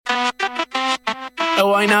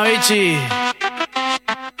Guaynabichi.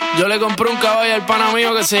 Yo le compré un caballo al pana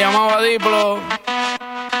mío que se llamaba Diplo.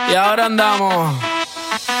 Y ahora andamos.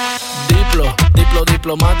 Diplo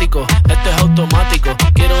diplomático, esto es automático.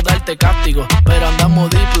 Quiero darte cáptico, pero andamos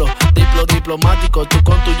Diplo diplomático. Tú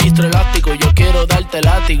con tu gistro elástico, yo quiero darte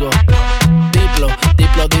látigo.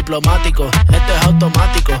 Diplo diplomático, esto es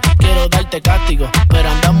automático. Quiero darte cáptico, pero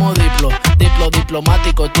andamos Diplo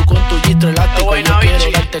diplomático. Tú con tu gistro elástico, yo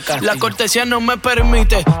quiero darte cáptico. La cortesía no me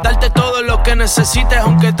permite darte todo lo que necesites,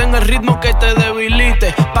 aunque tenga el ritmo que te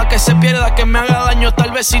debilite. Pa' que se pierda, que me haga daño,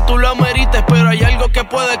 tal vez si tú lo amerites. Pero hay algo que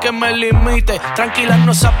puede que me limite. Tranquila,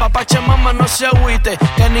 no se apapache, mamá, no se agüite.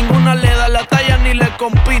 Que ninguna le da la talla ni le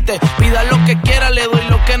compite. Pida lo que quiera, le doy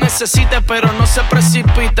lo que necesite, pero no se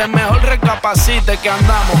precipite. Mejor recapacite que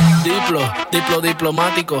andamos Diplo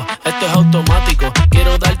diplomático, esto es automático.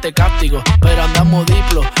 Quiero darte cáptico, pero andamos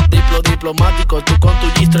Diplo diplomático. Tú con tu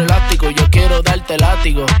gistro elástico, yo quiero darte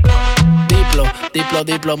látigo. Diplo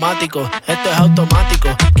diplomático, esto es automático.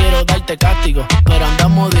 Quiero darte cáptico, pero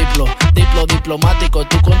andamos Diplo diplomático.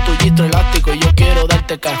 Tú con tu gistro elástico, yo quiero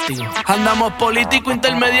darte cáptigo. Andamos político,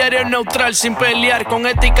 intermediario, neutral, sin pelear, con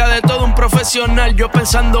ética de todo un profesional. Yo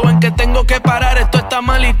pensando en que tengo que parar, esto está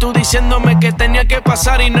mal, y tú diciéndome que tenía que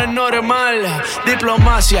pasar y no es normal.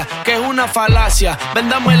 Diplomacia, que es una falacia.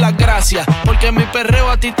 Vendamos las gracias, porque mi perreo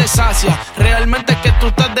a ti te sacia. Realmente es que tú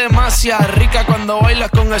estás demasiado rica cuando bailas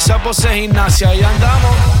con esa pose gimnasia. Y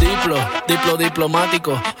andamos Diplo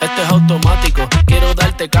diplomático, esto es automático. Quiero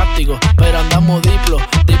darte cáptico, pero andamos Diplo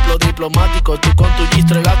diplomático. Tú con tu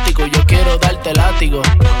gistro elástico, yo quiero darte látigo.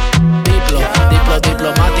 Diplo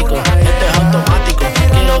diplomático, esto es automático.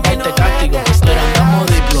 Quiero darte cáptico, pero andamos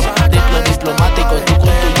Diplo diplomático. Tú con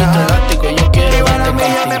tu gistro elástico, yo quiero darte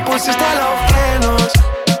cáptico. Ya me pusiste los frenos,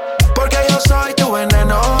 porque yo soy tu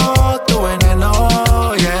veneno,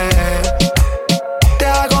 yeah. Te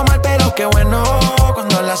hago mal, pero qué bueno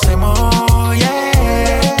cuando lo hacemos,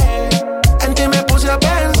 yeah. En ti me puse a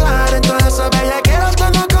pensar en todas esas bellaqueras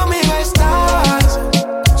cuando conmigo estás.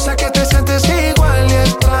 Sé que te sientes igual y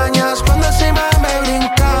extrañas cuando encima me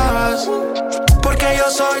brincas, porque yo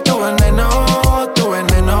soy tu veneno,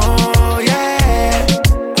 yeah.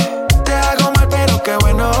 Te hago mal, pero qué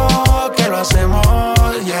bueno que lo hacemos,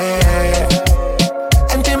 yeah.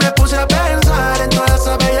 En ti me puse a pensar en todas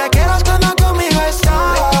esas bellaqueras cuando conmigo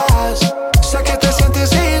estás. Sé que te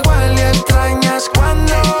sientes igual y extrañas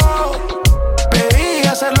cuando pedí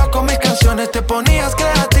hacerlo con mis canciones. Te ponías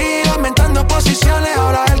creativa, inventando posiciones.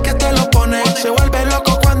 Ahora el que te lo pone se vuelve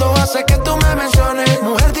loco cuando hace que tú me menciones.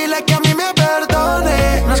 Mujer, dile que a mí me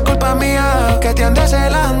perdone. No es culpa mía que te andes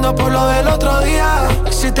celando por lo del otro día.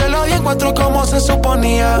 Si te lo di en cuatro como se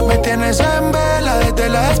suponía. Me tienes en vela desde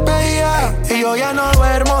la despedida, y yo ya no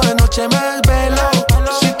duermo, de noche me desvelo.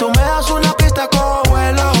 Si tú me das una pista cojo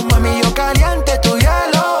vuelo. Mami, yo caliente tu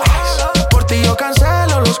hielo. Por ti yo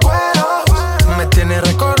cancelo los cueros. Me tienes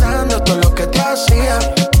recordando todo lo que te hacía.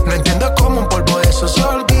 No entiendo cómo un polvo de eso se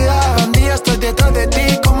olvida. Un día estoy detrás de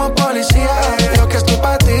ti como policía. Yo que estoy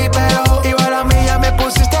pa' ti, pero igual a mí ya me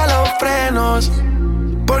pusiste a los frenos,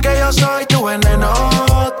 porque yo soy tu veneno,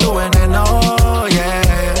 yeah.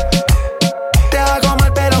 Te hago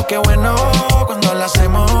mal, pero qué bueno cuando lo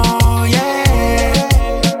hacemos, yeah.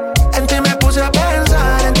 En ti me puse a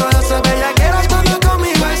pensar en todas esas bellaqueras cuando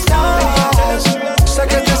conmigo estás. Sé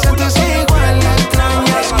que te sientes igual y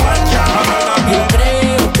extrañas cuando. Yo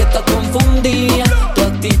creo que estás confundida. Tu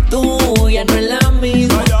actitud ya no es la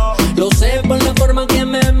misma. Lo sé por la forma que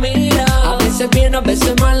me mira. A veces bien, a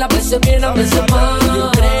veces mal, a veces bien, a veces mal.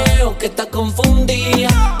 Yo creo que estás confundida.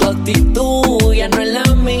 Tu actitud ya no es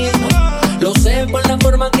la misma. Lo sé por la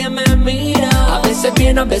forma que me mira. A veces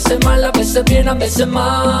bien, a veces mal, a veces bien, a veces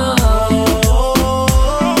mal.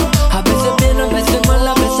 A veces bien, a veces mal,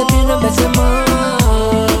 a veces bien, a veces mal.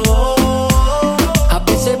 A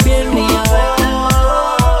veces bien, mía.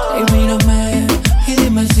 Y mírame y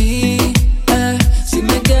dime si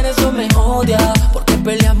me quieres o me odias. Porque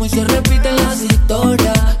peleamos y se repiten las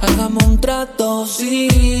historias. Hagamos un trato,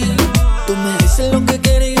 sí. Tú me dices lo que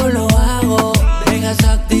quieres y yo lo hago. Deja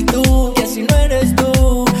esa actitud, que si no eres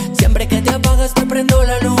tú. Siempre que te apagas te prendo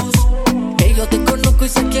la luz. Que yo te conozco y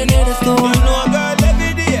sé quién eres tú. You know a girl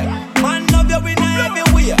every day. Man love you in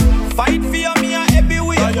everywhere. Fight for you, me a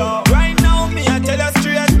everywhere. Right now, me a tell you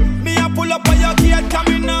straight. Me a pull up on your gate,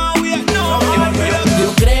 coming now, wait, no.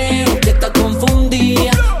 Yo creo que estás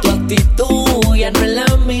confundida. Tu actitud ya no es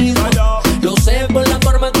la misma. Lo sé por la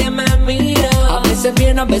forma que me mira. A veces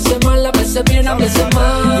bien, a veces mal, a veces bien, a veces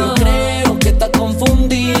mal. Yo creo que estás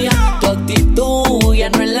confundida. Tu actitud ya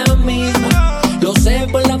no es la misma. Lo sé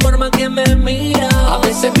por la forma que me mira. A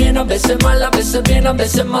veces bien, a veces mal, a veces bien, a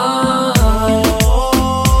veces mal.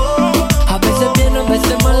 A veces bien, a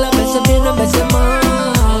veces mal, a veces bien, a veces mal.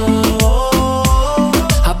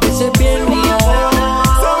 A veces bien, yeah.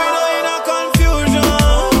 So we know in a confusion.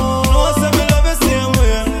 No say me love you same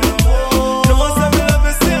way. No say me love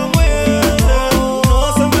you same way. No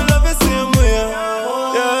say me love you same way.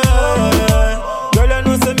 Yeah. Girl, I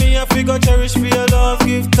know say me a figure cherish for your love.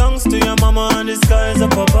 Give thanks to your mama and the skies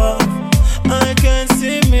up above. I can't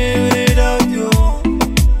see me without you.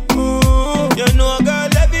 You know, girl,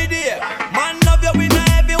 every day. Man love you in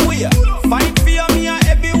every way. Fight for you, me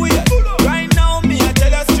everywhere. Right now, me I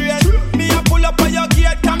tell you straight. Me I pull up on your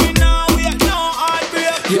gate, coming now. We are no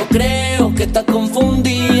heartbreak. Yo creo que estás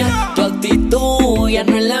confundida. Tu actitud ya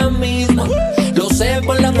no es la misma. Lo sé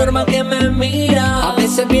por la forma que me mira. A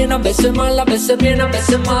veces bien, a veces mal, a veces bien, a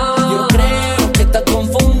veces mal. Yo creo que estás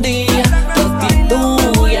confundida. Tu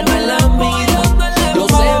actitud ya no es la misma. Lo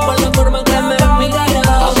sé por la forma que me mira.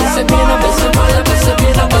 A veces bien, a veces mal, a veces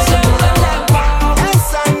bien, a veces mal.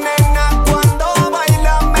 Esa nena cuando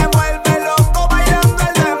baila me vuelve loco bailando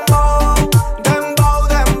el dembow. Dembow,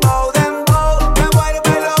 dembow, dembow. Me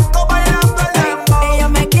vuelve loco bailando el dembow. Ella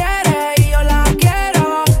me quiere y yo la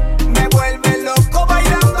quiero. Me vuelve loco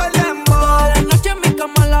bailando el dembow. Toda la noche en mi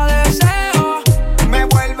cama la deseo. Me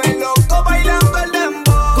vuelve loco bailando el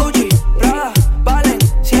dembow. Gucci, Prada,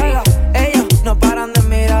 Balenciaga. Ellos no paran de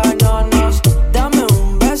mirarnos. Dame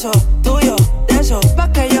un beso tuyo de eso,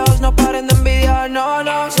 pa' que ellos no paren de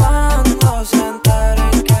envidiarnos. Cuando se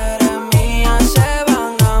enteren que eres mía, se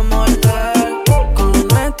van a morder. Con lo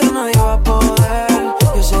nuestro nadie va a poder.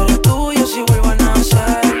 Yo seré tuyo si vuelvo a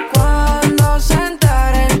nacer. Cuando se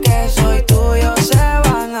enteren que soy tuyo, se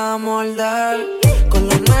van a morder. Con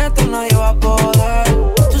lo nuestro nadie va a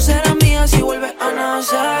poder. Tú serás mía si vuelves a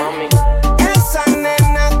nacer. Esa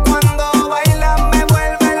nena cuando baila me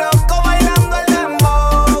vuelve loco bailando el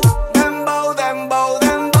dembow. Dembow, dembow,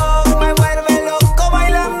 dembow. Me vuelve loco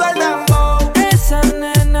bailando el dembow. Esa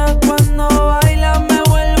nena cuando baila me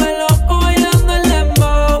vuelve loco bailando el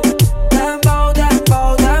dembow. Dembow,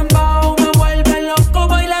 dembow, dembow. Me vuelve loco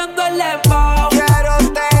bailando el dembow. Quiero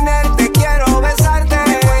tenerte, quiero besarte.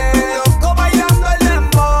 Me vuelve loco bailando el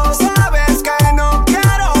dembow. Sabes que no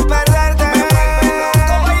quiero perderte. Me vuelve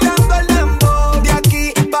loco bailando el dembow. De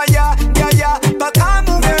aquí pa' allá, de allá pa' acá,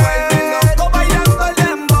 mujer. Me vuelve loco bailando el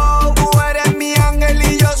dembow. Tú eres mi ángel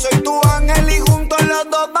y yo soy tu ángel. Y juntos los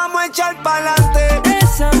dos vamos a echar pa'lante.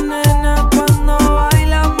 Esa nena cuando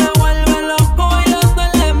baila me vuelve loco bailando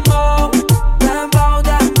el dembow. Dembow,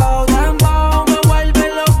 dembow, dembow. Me vuelve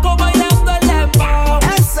loco bailando el dembow.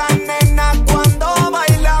 Esa nena cuando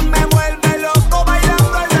baila me vuelve loco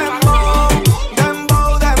bailando el dembow.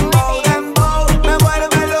 Dembow, dembow, dembow. Me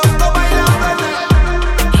vuelve loco bailando el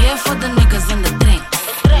dembow. Here for the niggas in the drink.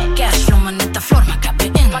 Cash flow, manita, flor, me cabe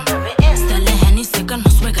in. Stella Henny, seca, no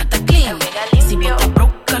suega, está clean. Si bota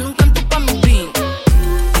broca, nunca tu pa' mi bean.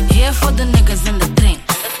 Here for the niggas in the drink.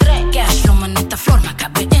 Cash flow, manita, flor, me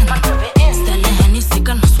cabe in. Stella Henny,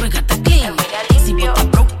 seca, no suega, está clean. Si bota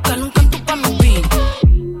broca, nunca tu pa' mi bean.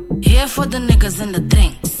 Here for the niggas in the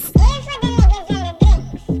drinks.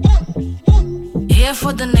 Here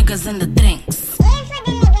for the niggas in the drinks.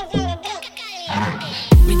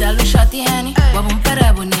 Me dá lo shot e Henny, vamos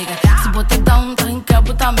parar, nigga. Se botar down, tranca,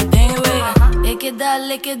 botar me bem, wega. É que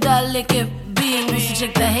dale, que bing. Se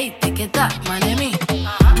check the hate, que tá, man, é me.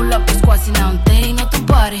 Pull up, squat, se não tem, no tu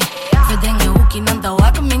body. Fedem é o que não dá o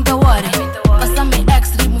que me dá worry. Passa me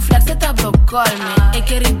extra, me flex, é tá block, call me. É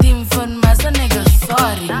que redeem fun, mas a nigga,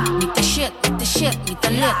 sorry. Me tá shit, me tá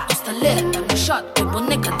lit, está lit. Dá um shot, que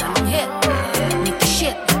boneca, dá um hit. Me tá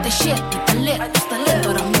shit, me tá lit, está lit.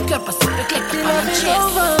 Para o meu corpo, sempre clica, para um chest.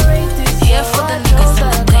 Yeah, for the niggas in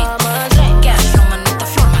the drink. Cash flow, manita,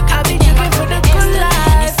 flor, me cabe in. Stella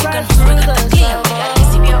Henny, seca, no suega, tá clean.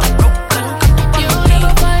 Si bota broca, nunca tu pa' mi bean.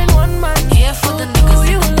 Yeah, for the niggas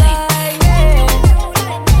in the drink.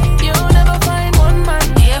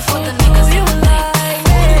 Yeah, for the niggas in the drink.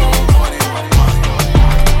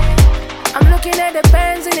 I'm looking at the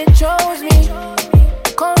bands and it shows me.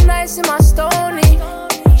 Cold nights in my stony.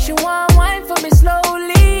 She want wine for me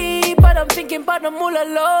slowly, but I'm thinking about the moolah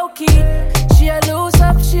low key. She a lose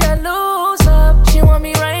up, she a lose up. She want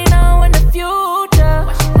me right now in the future.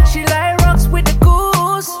 She like rocks with the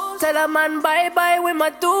goose. Tell a man bye bye with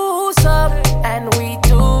my deuce up, and we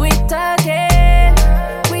do it again.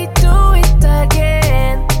 We do it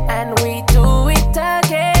again, and we do it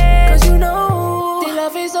again. 'Cause you know the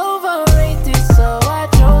love is overrated, so I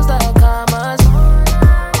chose the commas.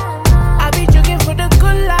 I be looking for the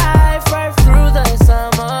good life right through the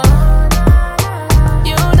summer.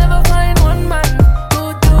 You'll never find one man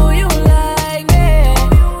who do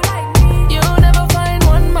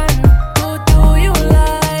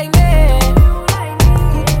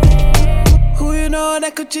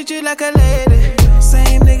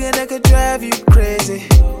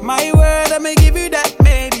my word, I'ma give you that,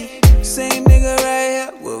 maybe. Same nigga right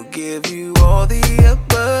here will give you all the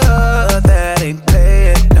above. That ain't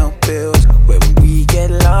paying no bills. When we get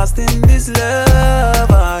lost in this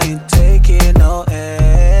love, I ain't taking no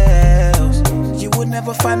L's. You would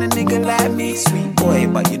never find a nigga like me, sweet boy,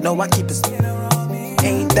 but you know I keep it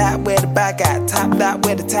ain't that where the back at, top that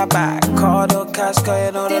where the top at. Card or cash, cause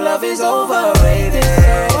you know the love is overrated.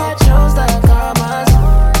 So I chose the commas.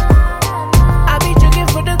 I be drinking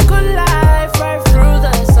for the good life right through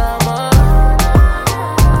the summer.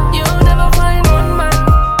 You'll never find one man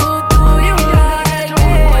who do you like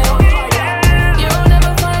me. You'll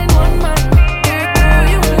never find one man who do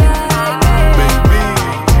you like me.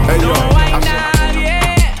 Hey, yo, no hay nadie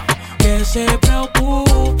que se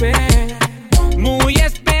preocupe. Muy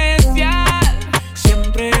especial,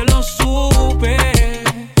 siempre lo supe.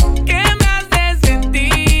 ¿Qué me hace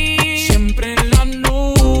sentir? Siempre en la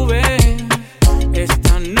nube.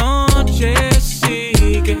 Esta noche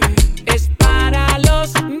sí que es para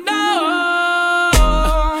los dos.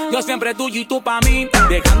 Yo siempre tuyo y tú pa' mí,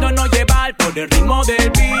 dejándonos llevar por el ritmo del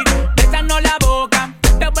beat. Besarnos la boca,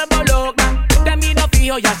 te vuelvo loca. Te miro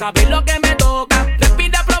fijo, ya sabes lo que me toca.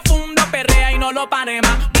 Respira profundo, perrea y no lo pare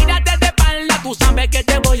más. Mírate de espalda, tú sabes que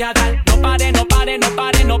te voy a dar. No pare, no pare, no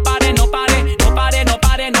pare, no pare, no pare. No pare, no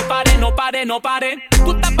pare, no pare, no pare, no pare.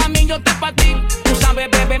 Tú estás pa' mí, yo estoy pa' ti. Tú sabes,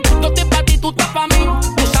 bebé, yo estoy pa' ti, tú estás pa' mí.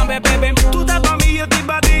 Tú sabes, bebé, Tú estás pa' mí, yo estoy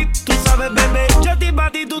pa' ti. Tú sabes, bebé, yo estoy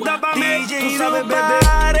pa' ti, tú estás pa' mí. Tú sabes, bebé.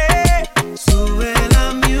 Sube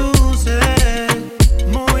la music,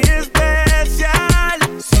 muy especial,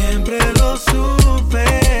 siempre lo supe.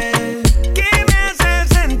 ¿Qué me hace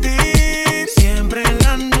sentir? Siempre en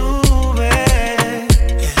la nube.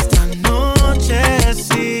 Esta noche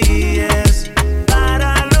sí es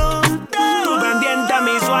para los dos. Tú pendiente a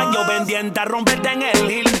mi sueño, pendiente a romperte en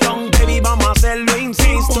el Hilton. Baby, vamos a hacerlo,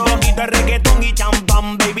 insisto. Un poquito de reggaetón y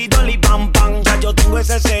champán, baby, dolly pam pam. Ya yo tengo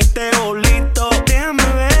ese seteo listo. Déjame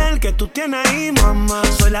ver que tú tienes ahí, mamá.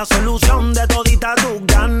 Soy la solución de todita tus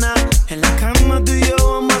ganas. En la cama tú y yo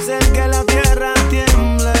vamos a hacer que la tierra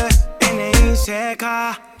tiemble. N.I.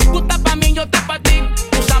 seca. tú estás pa' mí, yo estoy pa' ti.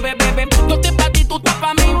 Tú sabes, bebé, yo estoy pa' ti, tú estás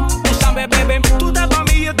pa' mí. Tú sabes, bebé, tú estás pa'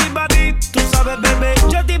 mí, yo estoy pa' ti. Tú sabes, bebé,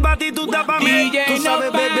 yo estoy pa' ti, tú estás pa' mí. DJ, tú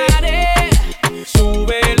sabes, no bebé. pare,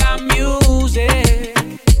 sube la music.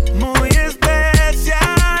 Muy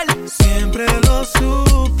especial, siempre lo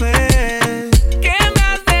supe. ¿Qué me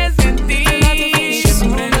hace sentir?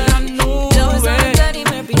 Siempre en la nube.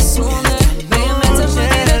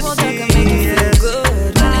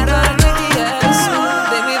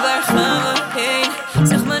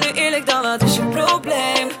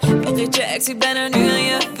 Ik ben er nu en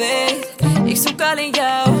je weet. Ik zoek al in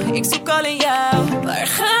jou, ik zoek al in jou. Waar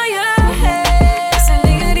ga je heen? Er zijn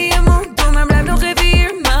dingen die je moet doen, maar blijf nog even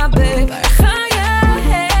hier, my babe. Waar ga je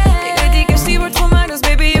heen? Ik weet die cash die wordt gemaakt, dus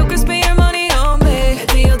baby, you can spend your money on me.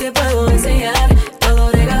 Het yo te puedo enseñar, todo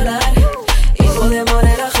regalar y podemos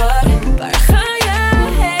relajar. Waar ga je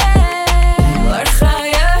heen? Waar ga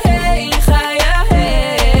je heen? Ga je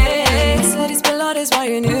heen? Is er iets belangrijks waar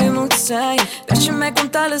je nu moet zijn? Als je mij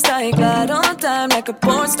komt halen, sta ik klaar on time. Like a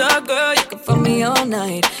pornstar girl, you can fuck me all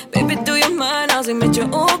night. Baby, doe je mijn als ik met je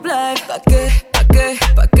opblijf. Pakke,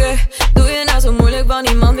 doe je nou zo moeilijk, want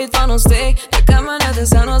niemand weet van ons twee. Je kan me net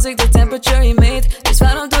eens aan als ik de temperature niet meet. Dus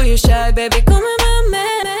waarom doe je shy, baby, kom met me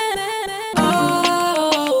mee.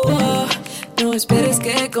 Oh, no esperes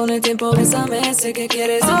que con el tiempo bésame, sé que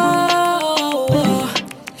quieres. Oh,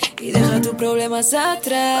 y deja tus problemas atrás.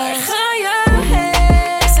 Waar ga je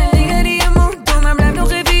heen? Er zijn dingen die je moet doen, maar blijf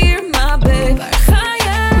nog even hier, my babe. Waar ga je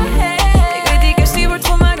heen? Ik weet die cash die wordt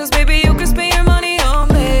gemaakt, dus baby, you can spend your money on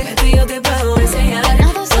me. Baby, yo te puedo enseñar,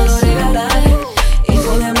 todo regalar y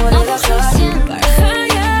podemos relajar. Waar ga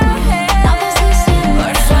je heen?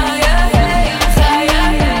 Waar ga je heen? Ga je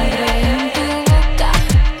heen?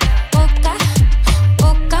 Boca,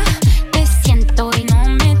 boca, te siento y no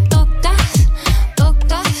me tocas,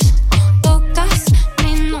 tocas, tocas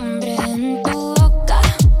mi nombre en tu boca,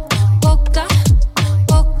 boca,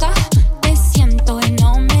 boca, te siento y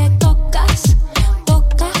no me tocas,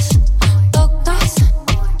 tocas, tocas,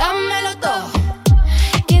 dámelo todo,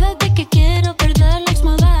 quédate que quiero perder los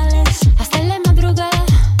modales hasta la madrugada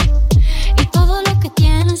y todo lo que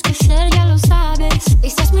tienes que ser ya lo sabes,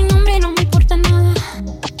 dices mi nombre y no me importa nada.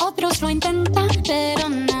 Otros lo intentan, pero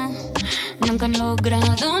no, nunca han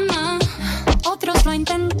logrado nada. Otros lo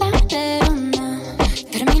intentan, pero no,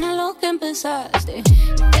 termina lo que empezaste.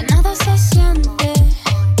 De nada se siente,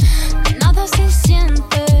 de nada se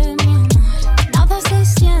siente, mi amor. Nada se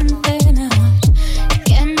siente mejor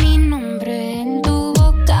que mi nombre en tu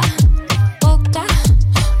boca, boca,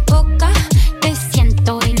 boca.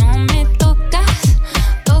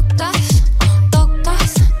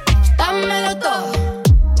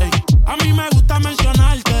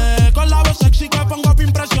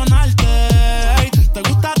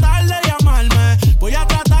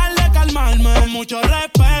 mucho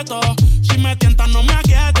respeto. Si me tientan no me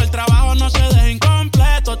aquieto, el trabajo no se deja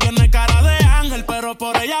incompleto. Tiene cara de ángel, pero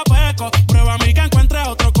por ella peco. Prueba a mí que encuentre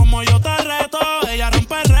otro como yo te reto. Ella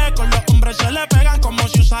rompe el récord, los hombres se le pegan como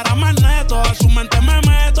si usara magneto. A su mente me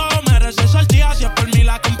meto, merece ser tía, si es por mí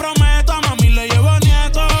la comprometo. A mami le llevo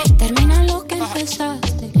nieto. Termina lo que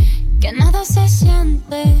empezaste, que nada se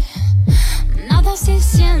siente, nada se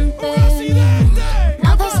siente,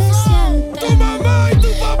 nada se siente. Tu mamá y tu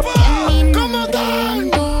papá, ¿cómo están?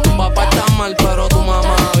 Tu papá está mal, pero tu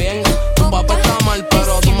mamá bien. Tu papá está mal,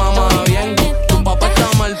 pero tu mamá bien. Tu papá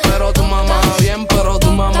está mal, pero tu mamá bien. Pero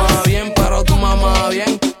tu mamá bien, pero tu mamá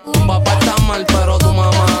bien. Tu papá está mal, pero tu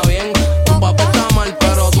mamá bien. Tu papá está mal,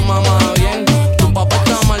 pero tu mamá bien. Tu papá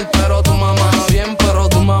está mal, pero tu mamá bien. Pero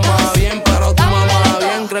tu mamá bien, pero tu mamá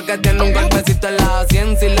bien. Creo que tiene un golpecito en la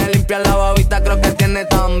 100. Si le limpia la babita, creo que tiene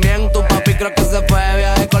también. Tu papi creo que se fue de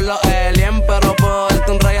viaje con los aliens. Pero puedo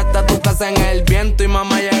darte un rayo hasta tu casa en el viento. Y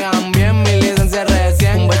mamá llegan bien, mi licencia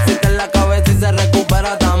recién. Un besito en la cabeza y se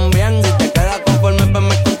recupera también. Si te quedas conforme, pues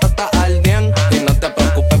me contactas al 10. Y no te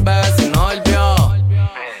preocupes, bebé, si no volvió.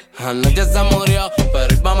 Anoche se murió, pero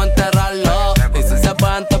hoy vamos a enterrarlo. Y si se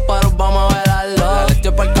puede antes, pero vamos a velarlo. La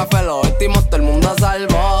leche para el café, lo vestimos, todo el mundo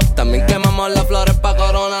salvó. También quemamos las flores pa'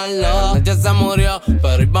 coronarlo. Anoche se murió,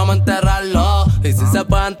 pero hoy vamos a enterrarlo. Y si se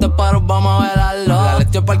puede antes, pero vamos a velarlo. La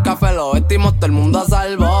leche para el café, lo vestimos, todo el mundo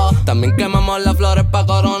salvó. También quemamos las flores pa'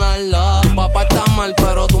 coronarlo. Tu papá está mal,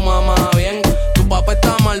 pero tu mamá bien. Tu papá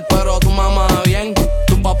está mal, pero tu mamá bien.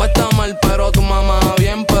 Tu papá está mal, pero tu mamá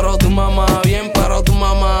bien. Pero tu mamá bien, pero tu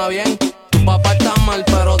mamá bien. Tu papá está mal,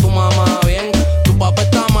 pero tu mamá bien. Tu papá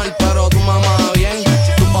está mal, pero tu mamá bien.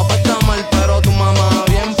 Tu papá está mal, pero tu mamá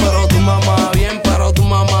bien. Pero tu mamá bien, pero tu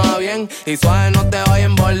mamá bien. Y suave no te voy a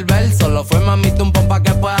envolver. Solo fue mamita un pa'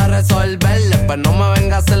 que pueda resolver. Después no me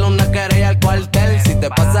venga a hacer una querella al cuartel. Si te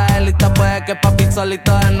pasas de lista puede que papi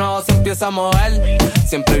solito de nuevo se empieza a mover.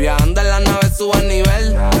 Siempre viajando en la nave sube el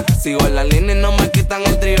nivel. Sigo en la línea y no me quitan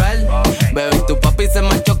el drivel. Bebé y tu papi se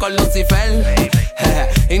marchó con Lucifer.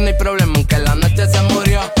 Y no hay problema aunque la noche se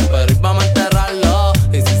murió. Pero hoy vamos a enterrarlo.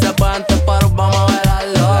 Y si se puede antes paro vamos a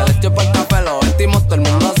velarlo. La leche para el café lo vestimos, todo el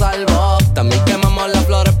mundo salvó. También quemamos las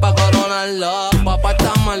flores pa' coronarlo. Tu papá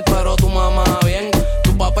está mal pero tu mamá bien.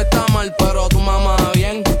 Tu papá está mal pero tu mamá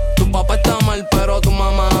bien. Tu papá está mal pero tu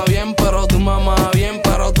mamá bien. Pero tu mamá bien,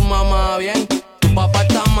 pero tu mamá bien. Tu papá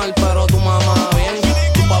está mal pero tu mamá bien.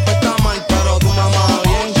 Tu papá está mal pero tu mamá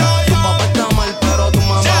bien. Tu papá está mal pero tu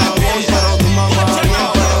mamá bien. Pero tu mamá bien,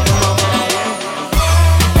 pero tu mamá bien.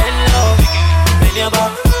 Hello, ven your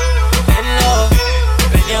back. Hello,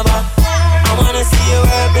 ven your back. I wanna see you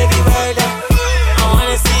work, baby, work that. I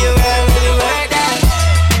wanna see you work, baby, work that.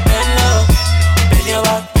 Hello, ven your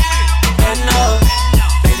back. Hello,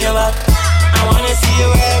 ven your back. I wanna see you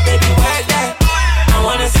work, baby, work that. I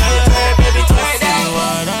wanna see you work, baby, work that. You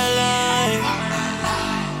are alive.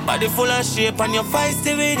 Body full of shape and you're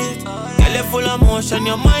feisty with it. Girl, you're full of motion,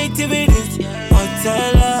 you're mighty with it. What's a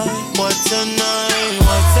lie? What's a night?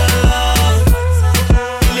 What's a lie?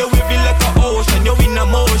 You waving like an ocean, you in a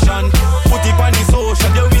motion. Put it on the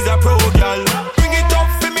social, you is a pro, girl. Bring it up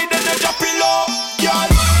for me, then you drop it low, girl.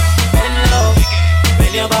 Bend low,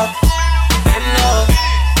 bend your back. Bend low,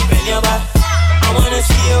 bend your back. I wanna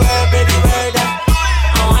see you wear, baby, wear that.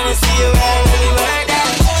 I wanna see you wear, baby, wear that.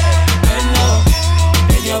 Bend low,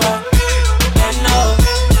 bend your back. Bend low,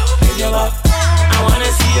 bend your back. I wanna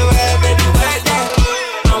see you wear, baby, wear that.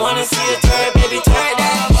 I wanna see you twerk, baby, twerk that.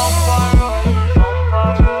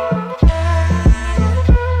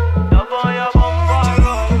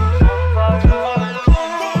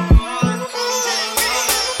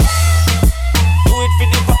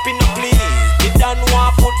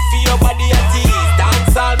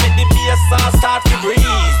 Start to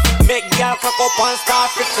breathe. Make girl cock up and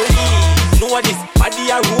start to freeze. Know this,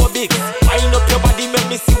 body aerobics. Wind up your body, make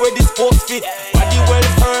me see where this folks fit. Body well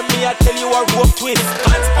firm, me I tell you a rope twist.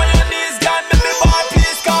 Hands on your knees, girl, make me ball,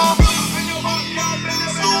 please come.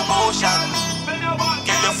 Slow motion.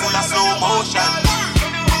 Girl, you full of slow motion.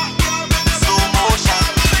 Slow motion.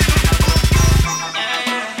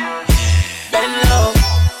 Bend low,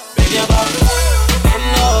 bend your back. Bend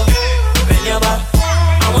low, bend your back.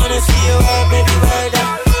 I wanna see you wear, baby, wear that.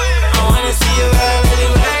 I wanna see you wear, baby,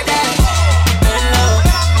 wear that. Bend low,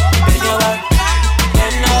 bend your back.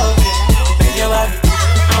 Bend low, bend your back.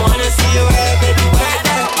 I wanna see you wear, baby, wear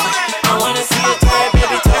that. I wanna see you twerk,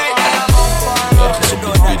 baby, twerk that.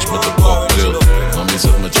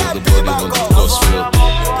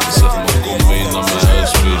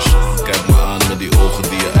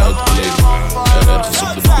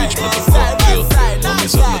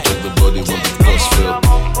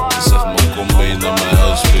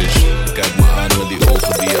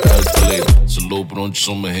 rondjes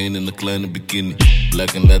om me heen in een kleine bikini.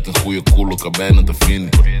 Black and Latin, goeie cool, elkaar bijna te vinden.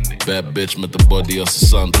 Bad bitch met de body als ze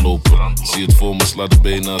zand lopen. Zie het voor me, sla de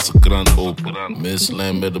benen als een kraan open.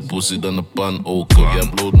 Mislijn bij de pussy dan een pan open. Jij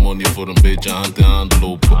bloot money voor een beetje hand in hand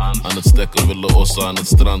lopen. Aan het stekken willen ossen aan het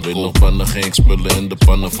strand. Weet nog pannen, geen spullen in de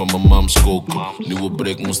pannen van mijn mams koken. Nieuwe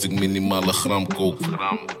brik moest ik minimale gram koken.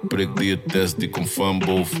 Prik die het test, die komt van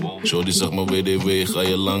boven. Shorty zegt me WDW, ga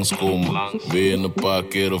je langskomen? Wil je een paar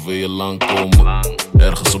keer of wil je lang komen?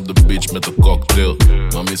 Ergens op de beach met een cocktail.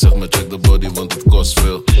 Mami zegt me check de body want het kost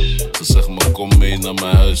veel. Ze zegt me kom mee naar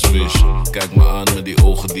mijn huisfeest. Kijk me aan met die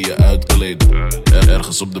ogen die je uitkleedt.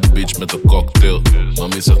 Ergens op de beach met een cocktail.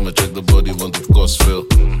 Mami zegt me check de body want het kost veel.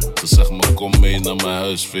 Ze zegt me kom mee naar mijn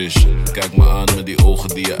huisfeest. Kijk me aan met die ogen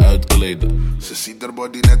die je uitkleedt. Ze ziet haar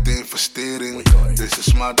body net de investering. Deze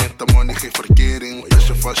smaak denkt de money geen verkering.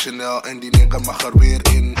 Tasje van Chanel en die nigga mag er weer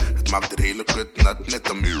in. Het maakt de hele kut nat net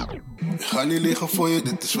een muur. Ik ga niet liggen voor je,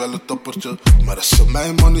 dit is wel een toppertje. Maar als ze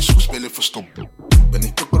mijn money zoekt, speel ik verstoppen. Ben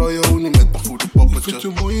niet te krooien, hoe niet met een voede poppetje. Ik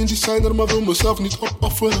vind je mooi in designer, maar wil mezelf niet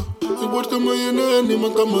opofferen. Ik word een miljonair en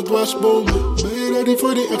niemand kan me dwarsbomen. Ben je ready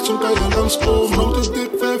voor die action, kan je langskomen. Grote dik,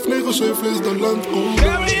 597 is de landkomen.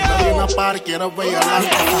 Ben je een paar keer op ben je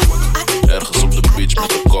langkomen. Ergens op de beach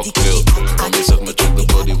met een cocktail. Mami zegt me check de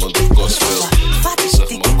body want het kost veel. Ze zegt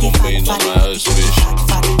me kom mee naar mijn huisfeest.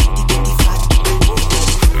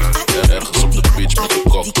 Ergens op de beach met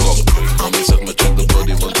een cocktail. Mami zegt me check de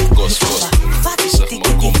body want het kost veel. Ze zegt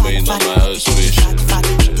me kom mee naar mijn huisfeest.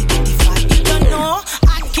 You know,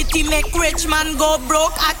 hot kitty make rich man go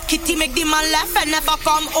broke. Hot kitty make the man laugh and never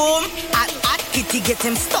come home. Hot kitty get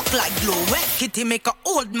him stuck like glue. Wet kitty make a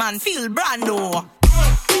old man feel brand new.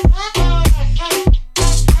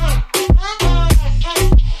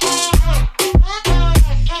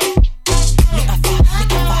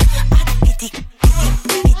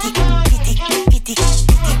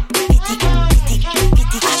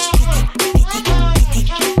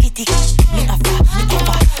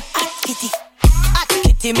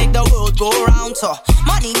 Make the world go round, so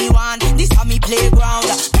money me want, this on me playground.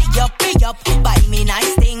 Pay up, buy me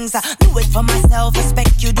nice things. Do it for myself,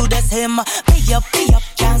 expect you do the same. Pay up,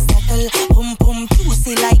 can't settle. Pum,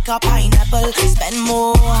 juicy like a pineapple. Spend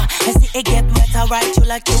more, and see it get better. Right, you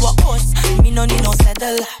like you a horse. Me no need no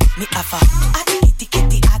saddle. Me have a hot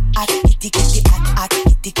kitty, hot kitty, hot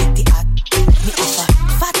kitty, hot. Me have a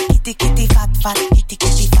fat kitty, fat kitty,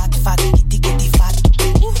 fat kitty, fat.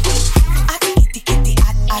 Ooh.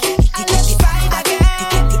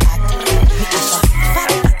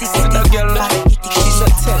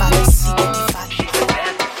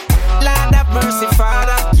 Lord have mercy,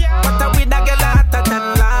 Father. What a with a girl hotter than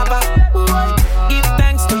lava. Give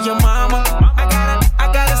thanks to your mama.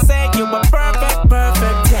 I gotta say you were perfect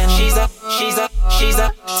 10. She's a 10. She's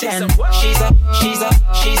a 10. She's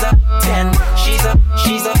a 10.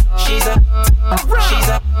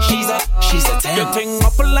 Your thing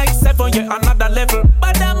up like 7, you're another level.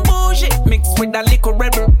 But I'm bullshit mixed with a little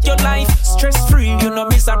rebel. Your life stress free, you know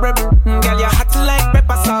miss a rebel. Girl, you're hot like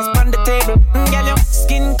pepper sauce on the table. Girl, your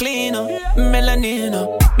skin cleaner, melanina.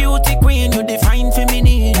 Beauty queen, you define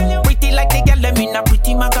feminine. Pretty like the girl in a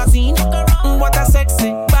pretty magazine. What a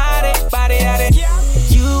sexy body.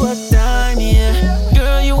 You a dime, yeah.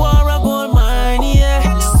 Girl, you are a gold mine,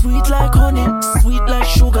 yeah. Sweet like honey, sweet like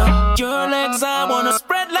sugar. Your legs I wanna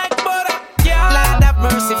spread like butter. Lord have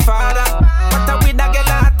mercy, Father. What a with a girl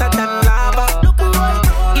hotter than lava.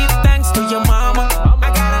 Give thanks to your mama.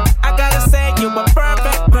 I gotta say you were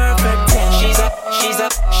perfect 10. She's a 10.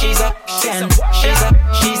 She's a 10.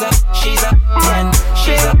 She's a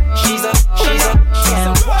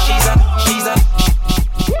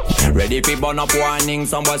 10. Ready fi burn up warning,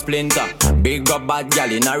 some boy splinter. Big up bad gal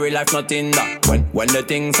in a real life, nothing that. When the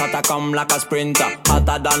things hotter come like a sprinter.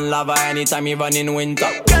 Hotter than lava anytime, even in winter.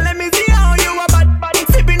 Girl, let me see how you a bad.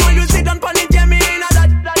 Sipping when you sit on pony, jammy in a that.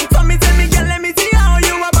 So me tell me, girl, let me see how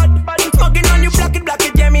you a bad. Smoking on you, black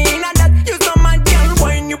it, jammy in a that. You so mad, girl,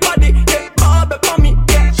 wine your body, yeah, bob it for me,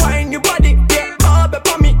 yeah, wine your body, yeah, bob it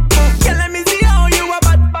for me. Girl, let me see how you a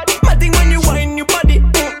bad. Matting when you wine your body,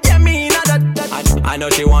 yeah, me in a that. I know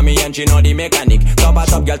she want me and she know the mechanic.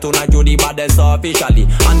 Top girl tonight you the baddest officially.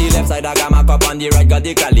 On the left side I got my cup, on the right got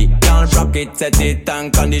the cali. Can't rock it, set it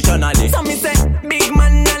unconditionally. So me say, big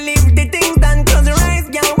man, I leave the things done. Close your eyes,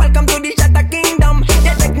 girl, welcome to the Shatter Kingdom.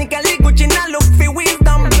 Yeah, technically Gucci now look for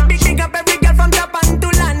wisdom. Big up every girl from Japan to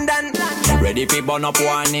London. Ready for burn up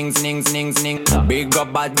warnings, ning. Big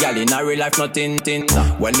up bad girl in a real life, nothing.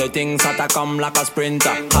 When the things hotter come like a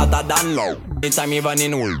sprinter. Hotter than low, it's time even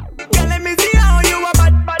in wool. Girl, let me see how you a bad.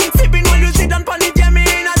 Sipping when you sit on pony, jammy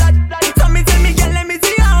in a that. So me tell me, girl, let me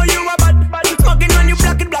see how you a bad. Smoking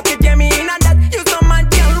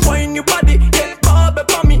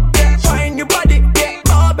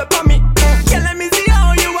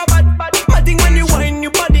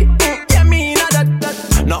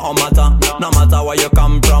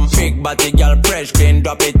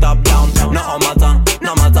drop it up down.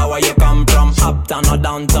 No matter where you come from, uptown or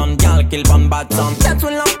downtown, girl kill from bottom. That's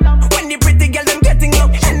when love, when the pretty girl them getting low.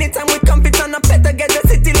 Anytime we compete on a better get the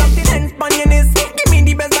city locked. The hands on your knees, give me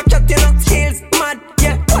the best of shot, you know. Skills, mad,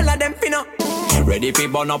 yeah, all of them finna. Ready for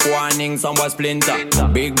burn up warning, some was splinter.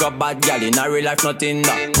 Big up bad gal in a real life, nothing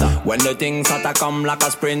that. When the things hotter come like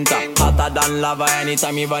a sprinter. Hotter than lava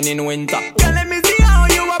anytime, even in winter. Girl, let me see how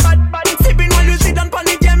you are bad. Sipping while you sit and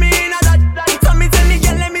panic, yeah, me in a that. So me tell me,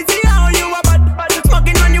 girl, let me see how you are bad.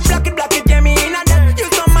 Smoking when you block it, yeah, me in a that. You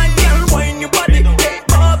so mad, girl, wine your body, yeah,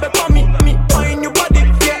 bob it for me, wine your body,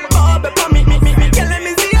 yeah, bob it for me. Girl, let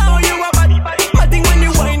me see how you are bad. Matting when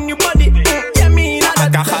you wine your body, yeah, me in a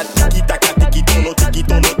that. Tiki taka, tiki tono, tiki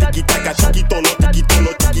tono, tiki taka, tiki tono, tiki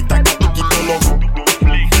tono, tiki taka, tiki tono.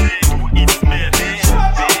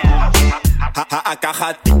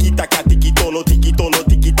 Akaha, tiki taka, tiki tono, tiki tono,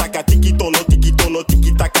 tiki taka, tiki tono, tiki tono,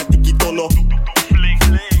 tiki taka, tiki tono.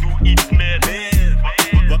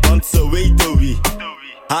 Want ze weten wie.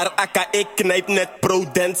 Haar akka, ik knijp net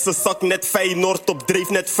pro-dent. Ze zak net Feyenoord op dreef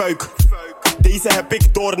net fuik. Deze heb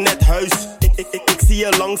ik door net huis. Ik zie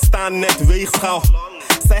je lang staan net weegschaal.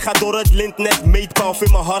 Zij gaat door het lint net meetpaal.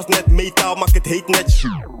 In mijn hart net metaal, maak het heet net.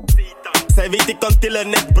 Zij weet ik kan tillen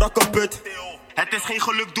net brakkenput. Het is geen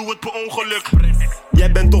geluk, doe het per ongeluk.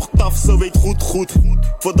 Jij bent toch taf, ze weet goed.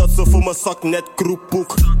 Voordat ze voor mijn zak net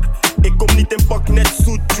kroephoek. Ik kom niet in pak net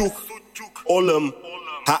zoetjoek. Olem.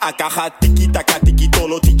 Ha-aka-ga, tiki-taka,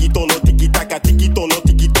 tiki-tono, tiki-tono, tiki-taka, tiki-tono,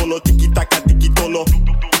 tiki-tono, tiki-taka, tiki-tono.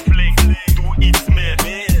 Doe iets meer.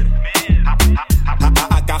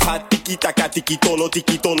 Ha-aka-ga, tiki-taka, tiki-tono,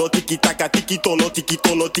 tiki-tono, tiki-taka, tiki-tono,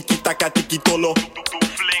 tiki-tono, tiki-taka, tiki-tono. Doe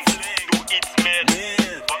iets meer.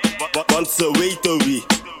 Want ze weten wie.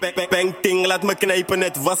 Bang ting, laat me knijpen,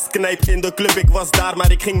 het was knijp in de club. Ik was daar,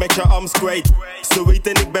 maar ik ging met je arms kwijt. Ze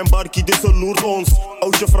weten ik ben Barkie, dus ze loert ons.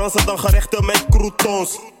 Oosje Fransen, dan gerechten met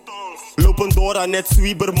croutons. Lopen door aan net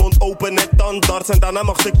zwieber, mond open net tandarts. En daarna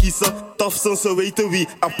mag ze kiezen, Tafsen, ze weten wie.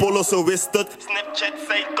 Apollo, ze wist het. Snapchat,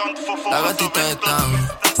 zij kant vervolgens.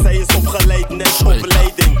 Zij is opgeleid, net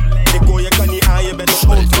opleiding. Ik hoor je kan niet aan, je bent op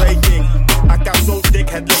outriding. Akka zo dik,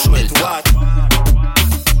 het lijkt niet waard.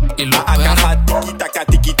 Akaha, tiki taka,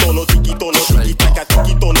 tiki tono, tiki tono, tiki taka,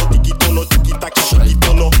 tiki tono, tiki tono, tiki taka, tiki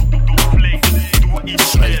tono.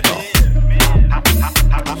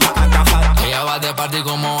 Ella va de party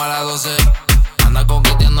como a las 12. Anda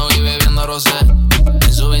coqueteando y bebiendo rosé.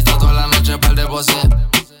 En su vista toda la noche par de pose.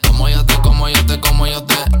 Como yo te, como yo te, como yo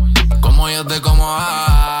te. Como yo te, como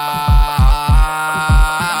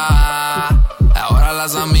ahora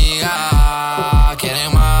las amigas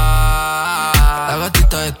quieren más. Las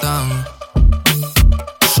gatitas están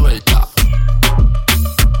suelta.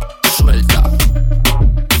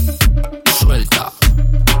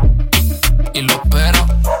 Y los perros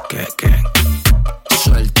 ¿qué?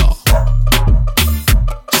 Suelto.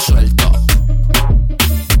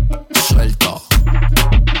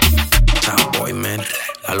 Boy, man,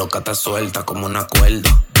 la loca está suelta como una cuerda.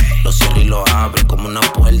 Lo cierra y lo abre como una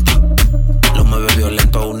puerta. Lo mueve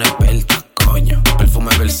violento a una experta. Coño,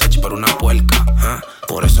 perfume Versace por una puerca.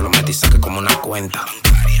 Por eso lo metí y saqué como una cuenta.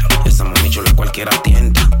 Esa mami chula cualquiera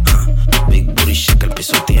tienta. Big booty shake, el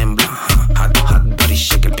piso tiembla. Hot body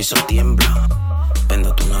shake, el piso tiembla.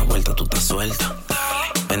 Véndate una vuelta, tú estás suelta.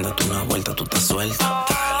 Véndate una vuelta, tú estás suelta.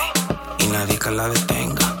 Y nadie que la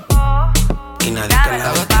detenga. Y nadie que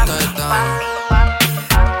la detenga.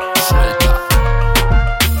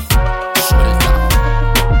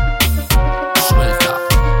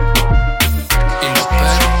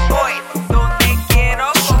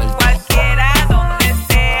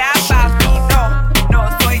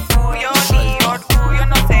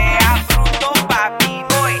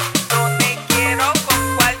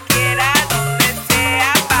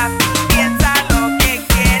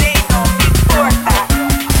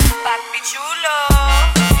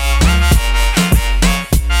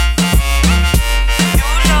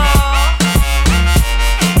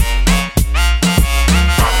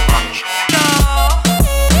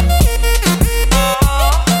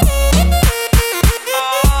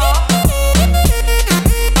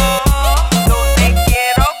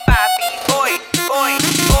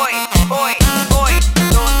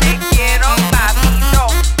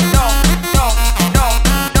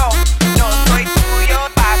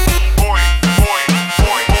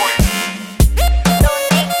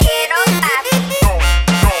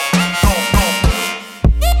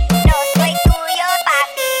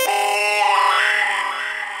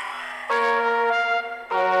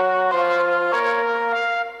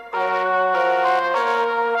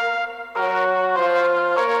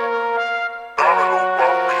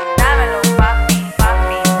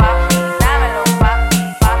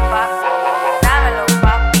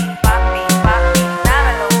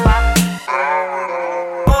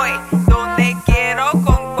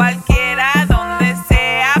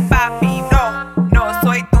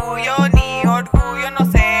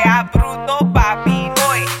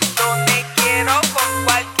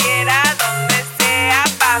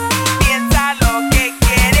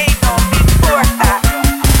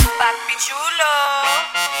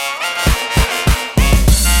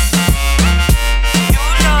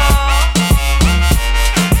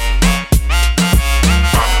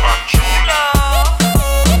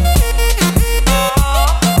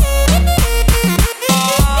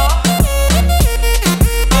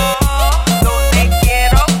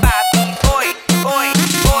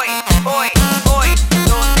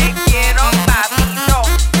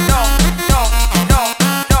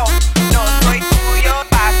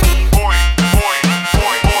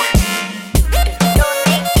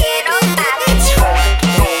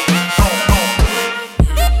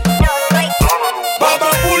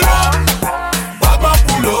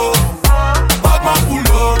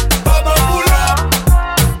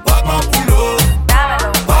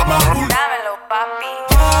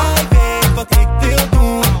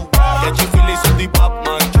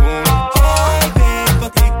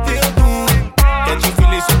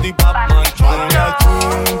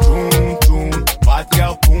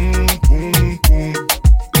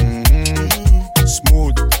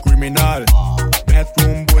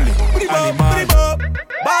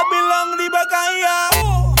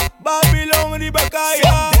 booty back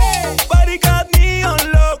higher. Body got me on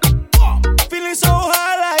lock. Feeling so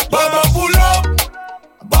high like Batman pull up.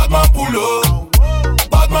 Batman pull up.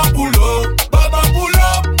 Batman pull up. Batman pull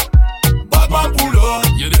up. Batman pull up.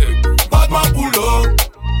 You dig? Batman pull up.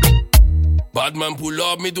 Batman pull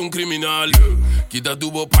up met un criminal. Kita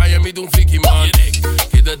tu papaya met un freaky man.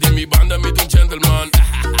 Kita di mi banda met un gentleman.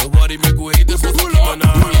 Nobody make we hate us, pull up.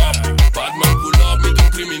 Batman pull up met un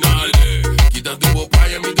criminal. Kita tu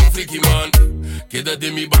papaya met un freaky man. Kita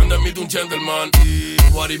di mi banda met un gentleman.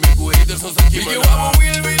 Nobody make we hate us, Mickey wabble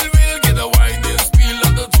wheel, wheel, wheel. Get a wine and spiel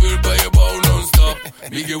and the twirl by your bow non-stop.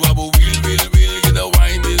 Mickey wabble wheel, wheel, wheel. Get a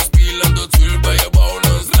wine and spiel and the twirl by your bow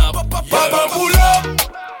non-stop. Batman pull up.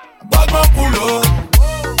 Batman pull up.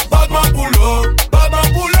 Batman pull up.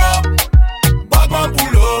 Batman pull up. Batman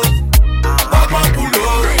pull up. Batman pull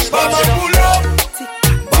up. Batman pull up.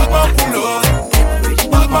 Batman pull up.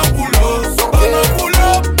 Batman pull up. Batman pull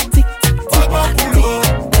up. Batman pull up.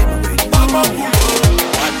 Batman pull up.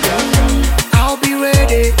 I'll be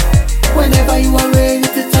ready whenever you are ready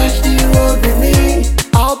to touch the road with me.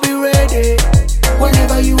 I'll be ready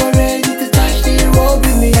whenever you are ready to touch the road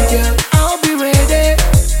with me, girl. I'll be ready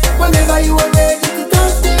whenever you are ready to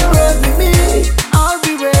touch the road with me. I'll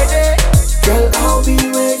be ready, girl. I'll be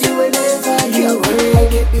ready whenever you are ready. I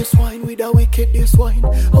get this wine with a wickedest wine.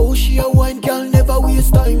 Oh, she a wine, girl, never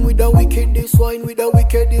waste time with a wickedest wine, with a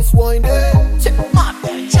wickedest wine. Check my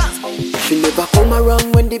chance. She never come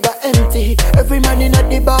around when the bar empty. Every man in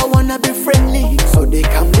the bar wanna be friendly, so they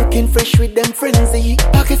come looking fresh with them frenzy.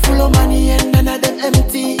 Pocket full of money and none of them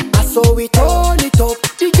empty. I saw we turn it up.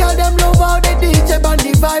 The girl them love how the DJ band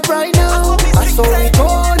the vibe right now. I saw we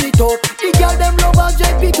turn it up. The girl them love how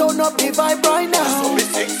JP turn up the vibe right now.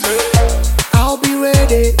 I'll be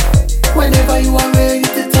ready whenever you are ready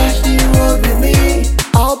to touch the road with me.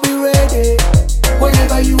 I'll be ready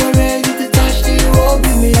whenever you are ready to touch the road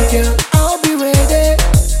with me, girl. I'll be ready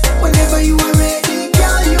whenever you are ready,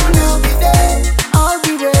 girl. You know me there. I'll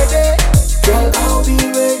be ready, girl. I'll be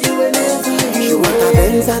ready whenever you. She want a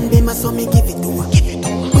Benz and Beamer, so me give it to her.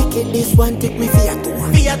 Wicked this one, take me via to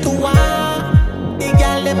her. Via to her, the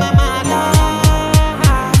girl dem a mother.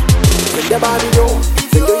 Send the Barbie yo,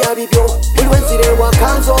 send yo ya bibio. Il when see they walk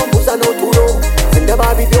hands on, busa no turo. Send the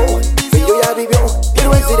Barbie yo, send yo ya bibio. Il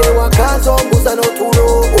when see they walk hands on, busa no turo.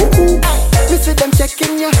 Oh oh. We see them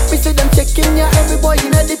checking ya, we see them checking ya. Every boy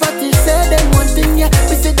in the party say them wanting ya.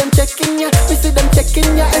 We see them checking ya, we see them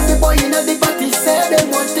checking ya. Every boy in the party say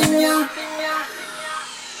them wanting ya.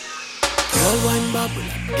 Girl wine bubble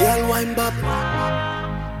up, girl wine bubble up.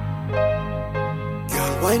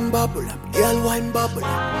 Girl wine bubble up, girl wine bubble up.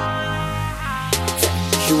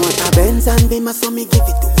 She want a Benz and Beamer, so me give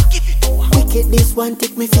it to her. Wicked this one,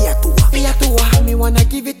 take me Fiat to her. Fiat to her, me wanna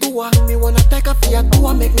give it to her. Me wanna take a Fiat to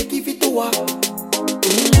her, make me give it to her.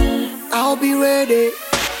 I'll be ready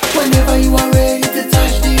whenever you are ready to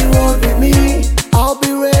touch the road with me. I'll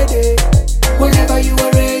be ready whenever you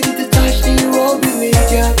are ready to touch the road with me,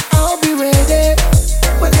 girl. I'll be ready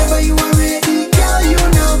whenever you are ready, girl. You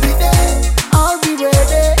know me there. I'll be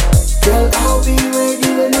ready, girl. I'll be ready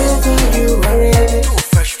whenever you are ready. Too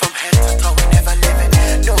fresh from head to toe, we never living.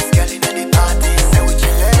 No girl in the party, say we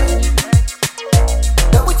chillin'.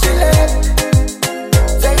 That we chillin'.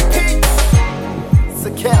 JP, it's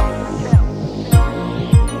a Kel.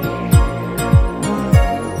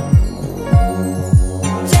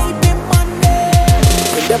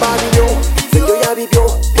 The Barbie yo, send yo ya bibio.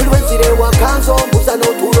 Il when see they walk hands on, busa no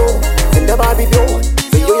turo. Send the Barbie yo,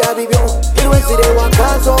 send yo ya bibio. Il when see they walk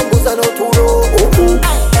hands on, busa no turo. Oh oh.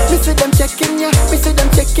 We see them checking ya, we see them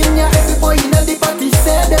checking ya. Every boy in the party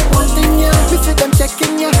say them wanting ya. We see them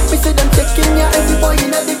checking ya, we see them checking ya. Every boy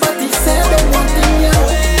in the party say them wanting ya.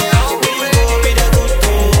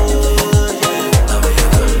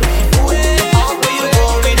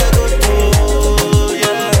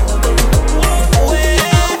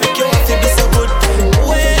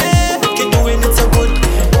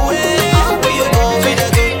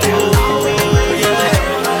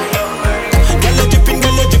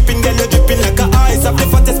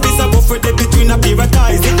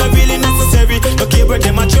 Paradise, it's not really necessary. Look here,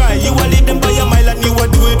 them a try. You a lead them by a mile and you a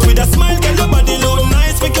do it with a smile. Get your body look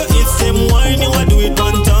nice, make your hips same wine. You a do it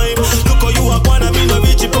one time. Look how you a wanna be no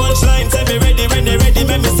reach your punchline. Say me ready, ready, ready.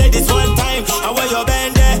 Make me say this one time. I wear your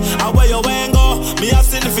band there, I wear your wango. Me have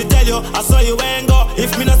seen if you tell you, I saw you wango.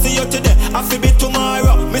 If me not see you today, I feel be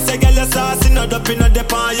tomorrow. Me say girl your sauce in a dip in a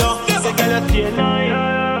dip on you. Say girl you stay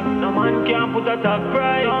nice. No man can put a top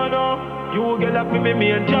price. No no, you girl up with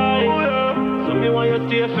me and try. So me want you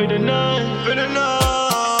stay for the night, for the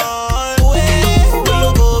night. Where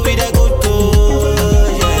you go with a good tour,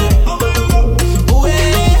 yeah.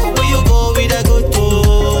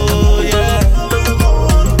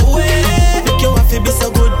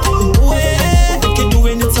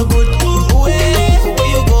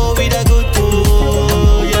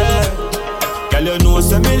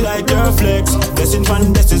 your flex. Blessing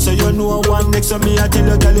from blessing, so you know one next to me. I tell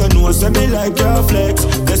you, girl, you know, say me like your flex.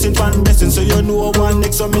 Blessing from blessing, so you know one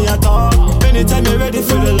next to me. I talk. Anytime you're ready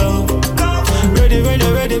for the love, ready,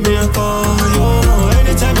 ready, ready, me I call you.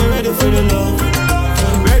 Anytime you're ready for the love,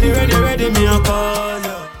 ready, ready, ready, me I call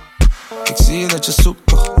you. Ik zie dat je zoekt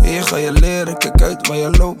toch, hier ga je leren, kijk uit waar je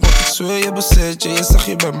loopt. Want ik zweer je bezit je, je zegt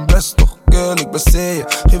je bent blessed toch. Girl, ik bezeer je,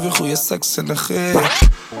 geef je goede seks en negeer je.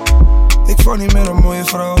 Ik val niet meer een mooie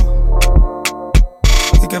vrouw.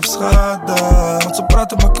 Ik heb schade, want ze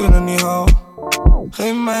praten maar kunnen niet houden.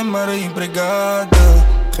 Geef mij maar een brigade.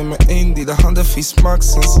 Geef me één die de handen vies maakt.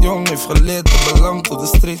 Sinds jong heeft geleerd de belang tot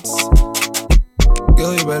de streets.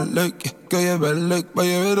 Girl, je bent leuk, girl, je bent leuk, maar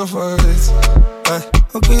je weet of wat is.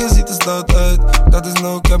 Oké, je ziet er stout uit. Dat is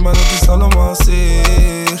no cap, maar dat is allemaal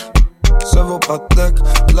zeer. Zwef op het dek,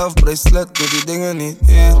 love bracelet, doe die dingen niet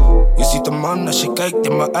hier. Je ziet een man als je kijkt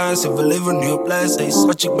in mijn eyes. En we leven nu op lijst, hey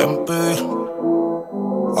schatje, ik ben puur.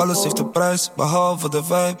 Alles heeft een prijs, behalve de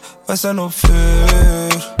vibe. Wij zijn op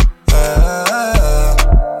vuur.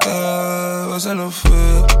 We zijn op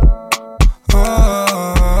vuur.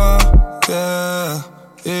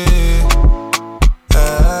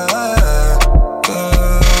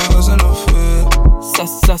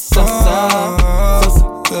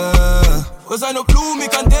 We zijn op Bloem, ik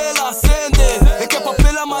kan delen, ascende. Ik heb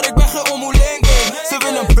papillen, maar ik ben geen omolenke. Ze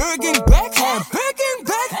willen Birkin backhand, Birkin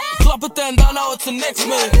back. Klap het en dan houdt ze niks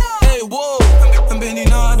meer. Hey, wow. En ben niet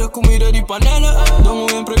na de comida die panelen. Domo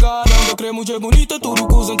en pregada, yo creo mucho bonito. Tu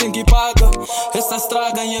rucos en que paga. Esta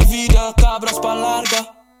estraga en je vida, cabras pa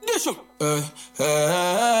larga. Hey, hey,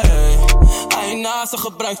 hey, hey. Hij naast ze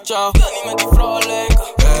gebruikt jou. Kan niet met die vrouw linken.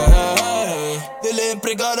 Hey, hey, hey. Willen in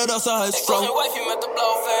pregada, dat is een huisvrouw. Ik was je wifey met de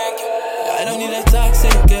blauw vink. I don't need a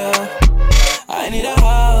toxic girl. I need a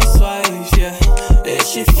housewife, yeah.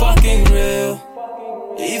 This shit fucking real.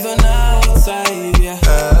 Even outside, yeah.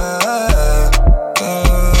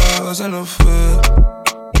 We zijn op vuur.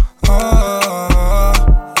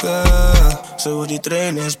 Ze wil die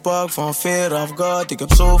trainingspak van Fear of God. Ik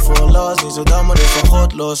heb zoveel last, niet zo dan maar dit van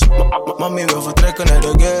God los. Mami wil vertrekken naar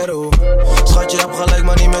de ghetto. Schatje, heb gelijk,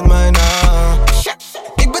 maar niet met mij na. Shit,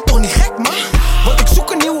 ik ben toch niet gek, man. Want ik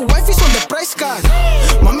zoek een nieuwe wifey zonder prijskaart.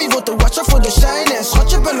 Mami wil te watchen voor de shine. En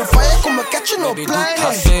schatje, ben een fire, kom maar catchen op plein.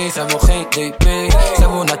 Zij wil geen DP. Zij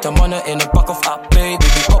wil net de mannen in een pak of AP. Baby,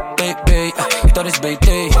 op baby, dat is BT.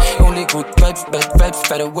 Only good vibes, bad vibes,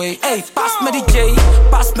 far away. Ey, pas me die J,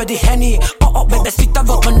 pas me die Henny. Oh, bebecita,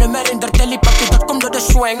 wil mijn nummer in de telly. Papi, dat komt door de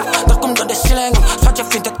swing, dat komt door de slang. Schatje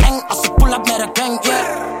vindt het eng als ik pull up met een gang, yeah.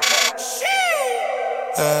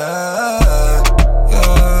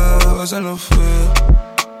 We zijn op vuur.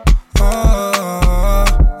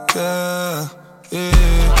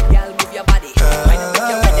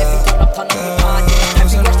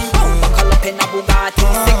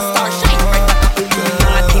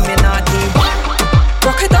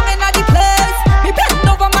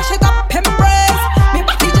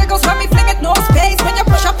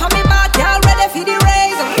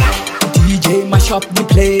 Mash up the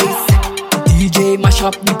place. DJ mash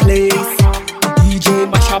up the place. DJ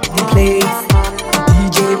mash up the place.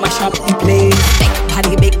 DJ mash up the place.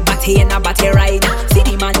 Big body and a body rider. See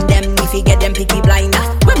the man them if you get them picky blinder.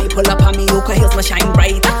 When me pull up on me, Oka Hills my shine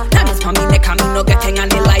brighter. Diamonds on me neck and me no getting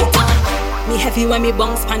any lighter. Me heavy when me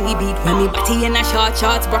bounce pan the beat. When me body in a shorts,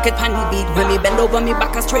 rocket pan the beat. When me bend over me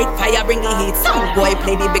back a straight fire bring the heat. Some boy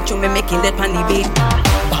play the big tune me making that pan the beat.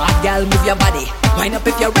 Bad girl move your body. Wind up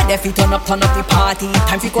if you're ready, if you turn up the party.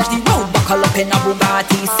 Time to cross the road, buckle up in a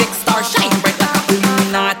Bugatti. 6-star shine bright like a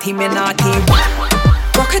Illuminati, me naughty.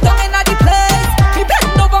 Rock it down in the place. Me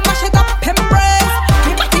bend over, mash it up, embrace.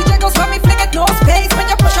 Me body jiggles when me fling it, no space. When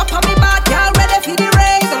you push up on me bad, y'all ready for the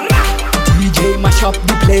race. DJ mash up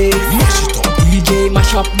the place. Mash it up. DJ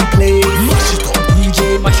mash up the place. Mash it up.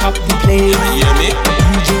 DJ mash up the place.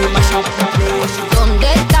 DJ mash up the place. ¿Dónde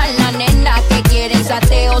están las nenas que quieren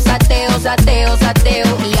sateo, sateo, sateo,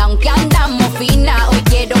 sateo? Y aunque andamos fina, hoy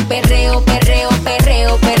quiero perreo, perreo,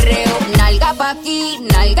 perreo, perreo. Nalga pa' aquí,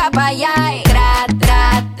 nalga pa' allá, tra,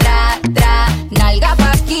 tra, tra, tra. Nalga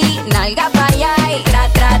pa' aquí, nalga pa' allá, tra,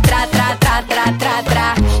 tra, tra, tra, tra, tra, tra,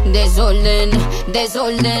 tra. Desorden,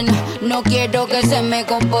 desorden, no quiero que se me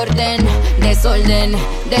comporten. Desorden,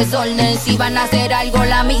 desorden, si van a hacer algo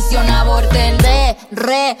la misión aborten.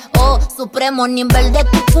 Re, o, supremo nivel de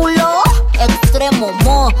tu culo. Extremo,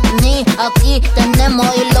 ni aquí tenemos.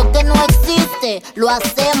 Y lo que no existe, lo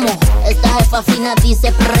hacemos. Esta jefa fina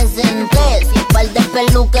dice presente. Sin par de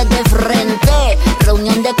peluques de frente.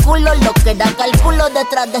 Reunión de culos, lo que da cálculo.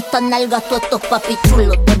 Detrás de estas nalgas, todos estos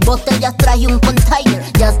papichulos. De botellas traje un container.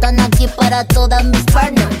 Ya están están aquí para todas mis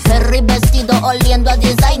partners. Ferry vestido oliendo a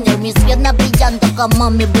designer, mis piernas brillando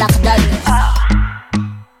como mi Black Diamond.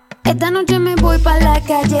 Esta noche me voy pa' la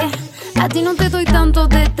calle. A ti no te doy tantos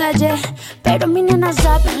detalles, pero mi nena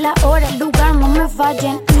sabe la hora, el lugar, no me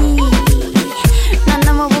fallen. No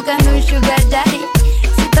andamos buscando un sugar daddy,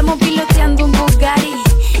 si estamos piloteando un Bugatti.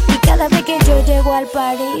 Y cada vez que yo llego al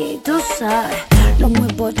party, tú sabes, lo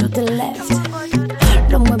muevo to the left,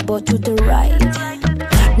 lo muevo to the right.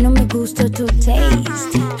 No me gusta tu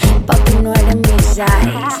taste, papi no eres mi size.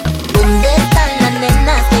 ¿Dónde están las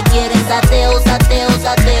nenas que quieren sateo, sateo,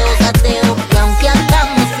 sateo, sateo? Y aunque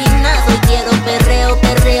andamos finas, hoy quiero perreo,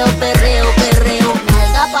 perreo, perreo, perreo.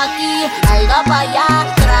 Nalga pa' aquí, nalga pa' allá,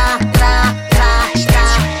 tra, tra, tra, tra.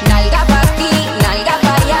 Nalga pa' aquí, nalga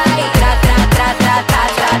pa' allá, y tra, tra, tra, tra,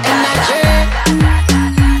 tra, tra, tra.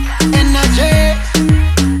 Energy,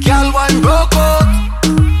 girl one broke out.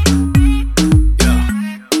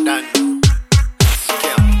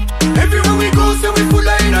 Everywhere we go, say we full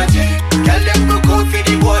of energy. Girl them broke out for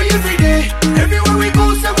the boy every day. Everywhere we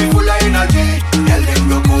go, say we full of energy. Girl them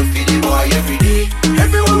broke out for the boy every day.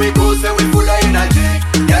 Everywhere we go, say we full of energy.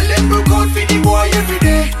 Girl them broke out for the boy every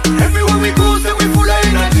day. Everywhere we go, say we full of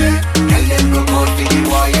energy. Girl them broke out for the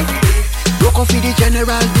boy every day. Broke out for the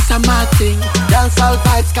general, this a mad thing. Dance all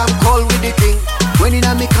vibes come cold with the thing. When in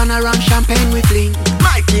a me can around champagne we fling.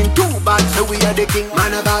 My team too bad, so we are the king.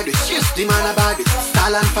 Man about it, yes, the man about it.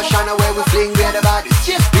 Style and fashion where we fling, we are the body.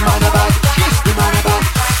 Yes, the man about it, yes, the man about it.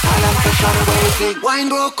 Style and fashion where we fling. Wine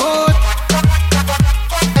broke out,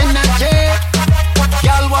 energy.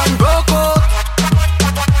 Girl one broke out,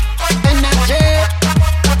 energy.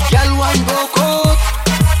 Girl one broke out,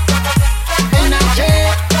 energy.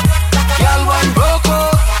 Girl one broke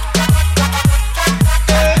out,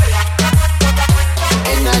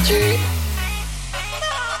 energy.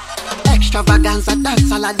 Extravaganza,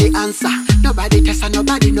 that's all of the answer. Nobody test and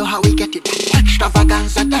nobody know how we get it.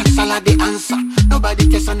 Extravaganza, that's all of the answer. Nobody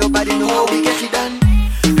test and nobody know how we get it done.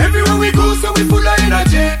 Everywhere we go, so we full of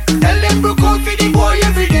energy. Tell them broke out for the boy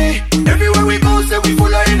every day. Everywhere we go, so we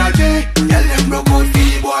full of energy. Tell them broke out for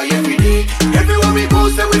the boy every day. Everywhere we go,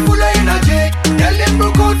 so we full of energy. Tell them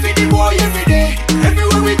broke out for the boy every day.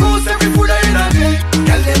 Everywhere we go, so we full of energy.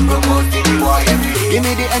 Tell them broke out for the boy every day. Give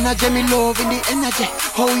me the energy, me love in the energy.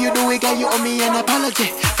 How you do it, girl, you owe me an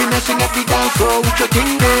apology. Finishing up the dance floor with your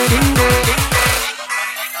ting day, ting day.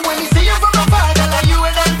 When you see you from afar, girl, like you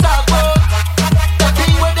and them talk about. That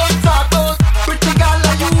thing where them talk about. Pretty girl,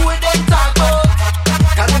 like you and them talk about.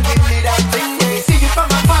 Come and give me that thing. When you see you from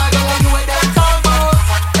afar, girl, like you and them talk about.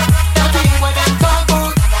 That thing where them talk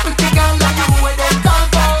about. Pretty girl, like you and them talk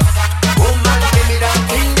about. Oh man, give me that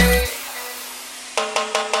thing.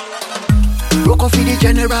 Broke off for the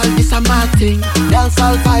general, this a mad thing. Dance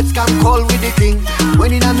all vibes come cold with the thing.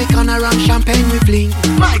 When in a me can around champagne we fling.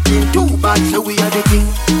 My team too bad, so we are the king.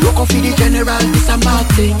 Broke off for the general, this a mad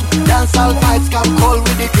thing. Dance all vibes come cold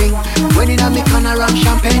with the thing. When in a me can around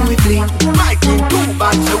champagne we fling. My team too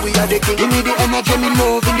bad, so we are the king. Give me the energy, me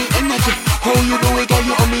love in the energy. How you do it, girl,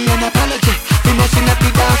 you owe me an apology. Finishing up the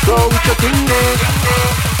dance floor with your thing there.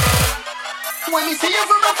 When you see you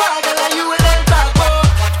from afar, girl, like you and them talk about.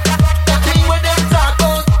 That thing where them talk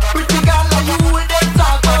about. Pretty girl, like you and them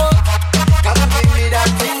talk about. Come and give me that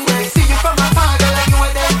thing. When you see you from afar, girl, like you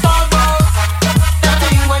and them talk about. That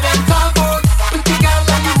thing where them talk about. Pretty girl,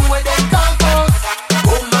 like you and them talk about.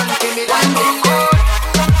 Oh man, give me that thing.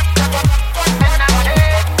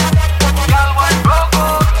 Girl, one broke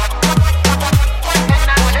out.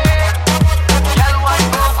 Girl, one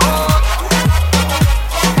broke out.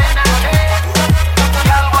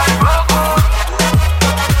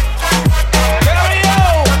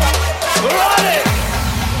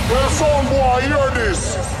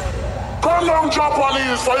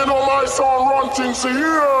 Japanese, so you know my song run things for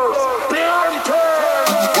years. BMK.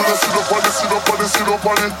 When I sit up on it, sit up on it, sit up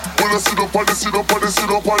on it. When I sit up on it, sit up on it, sit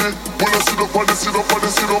up on it. When I sit up on it, sit up on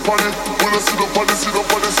it, sit up on it. When I sit up on it, sit up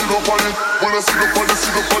on it, sit up on it. When I sit up on it,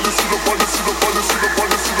 sit up on it, sit up on it, sit up on it, sit up on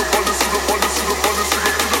it, sit up on it, sit up on it, sit up on it,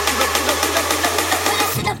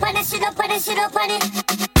 sit up on it, sit up on it, sit up on it.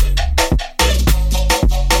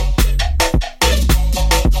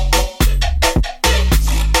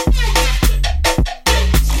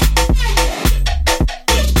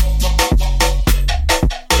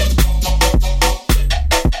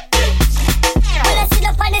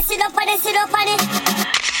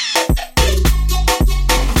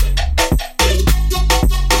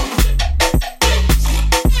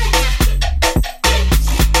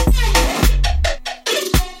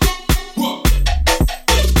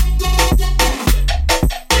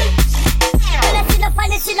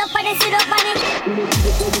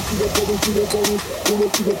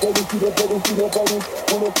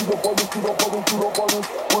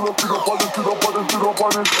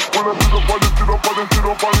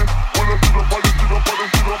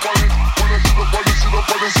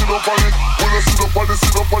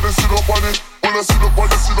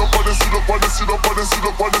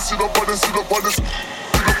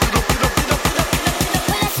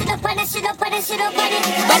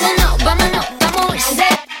 Vámonos, vamos,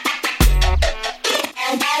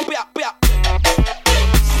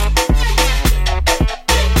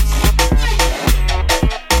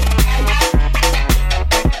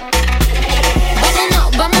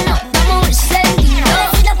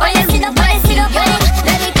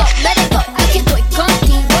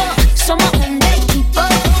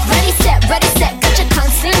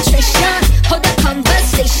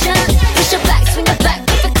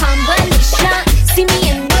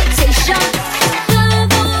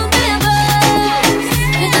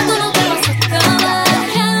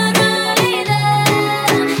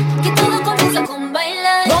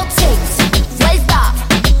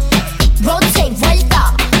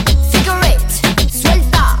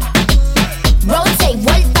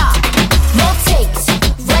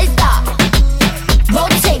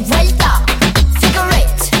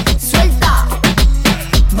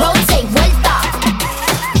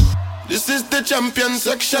 champion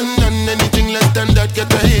section, and anything less than that get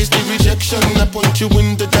a hasty rejection. I point you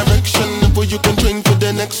in the direction where you can train for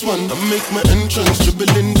the next one. I make my entrance,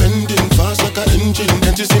 dribbling, bending, fast like an engine.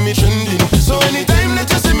 Can't you see me trending? So anytime that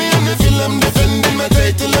you see me on the field, I'm defending my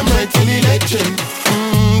title, I'm rightfully legend.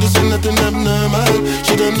 This ain't nothing abnormal.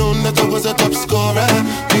 Should've known that I was a top scorer.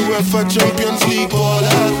 We were for Champions League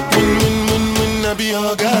baller. Win, I be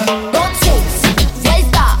your guy. Rotate,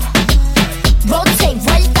 vuelta. Rotate,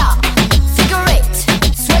 vuelta. Figure eight,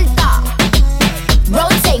 suelta.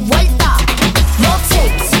 Rotate, vuelta.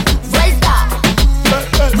 Rotate, vuelta.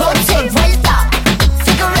 Rotate, vuelta.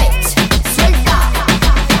 Figure eight, suelta.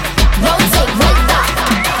 Rotate, vuelta.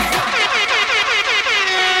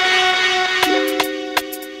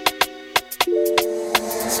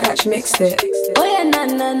 Scratch mixed it. Oh yeah, na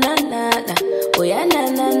na na na na. Oh yeah, na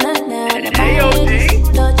na na na na.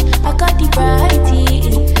 Touch, I got the variety.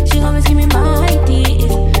 She always give me my tea.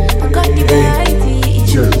 I got the variety.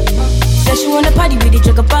 Said she wanna party with the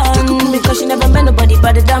jagaban because she never met nobody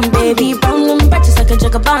better than baby. Brown and bright just like a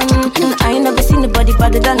jagaban. I ain't never seen nobody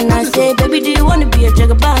better than I say, baby, do you wanna be a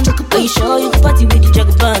jagaban? Are you sure you can party with the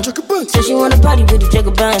jagaban? Said she wanna party with the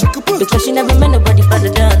jagaban because she never met nobody better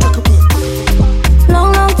than.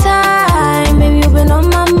 Long, long time, baby, you've been on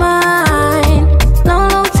my mind. Long,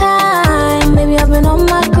 long time, baby, I've been on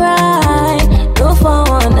my grind. No for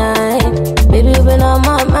one night, baby, you've been on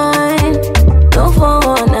my mind. No for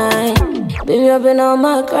one night, baby, I've been on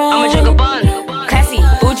my grind. I'm a jugabun, classy,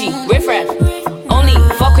 bougie, riff-raff. Only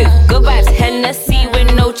fuck with good vibes, Hennessy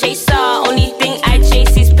with no chaser. Only thing I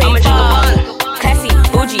chase is paper. I'm a jugabun, classy,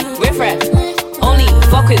 bougie, riff-raff. Only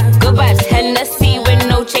fuck with good vibes, Hennessy with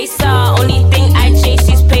no chaser. Only thing I chase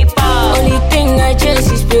is paper. Only thing I chase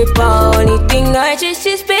is paper. Only thing I chase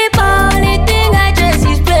is paper. Only thing I chase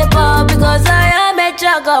is paper. Because I am a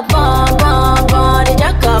jagabon, the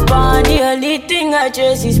jagabon. The only thing I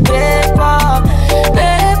chase is paper.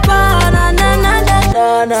 Paper, na na na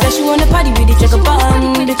na na. Said she wanna party with the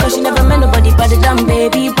jagabon because she never met nobody better than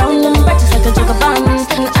baby. Brown and bright just like a jagabon.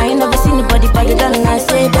 And I ain't never seen nobody better than I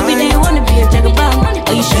say, baby, do you wanna be a jagabon?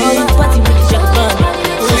 Are you sure you can party with the jagabon?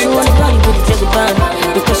 Said she wanna party with the jagabon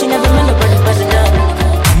because she never met nobody better than.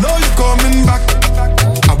 I know you're coming back,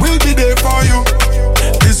 I will be there for you.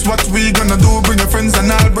 This what we gonna do, bring your friends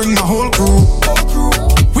and I'll bring my whole crew.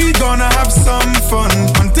 We gonna have some fun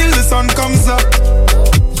until the sun comes up.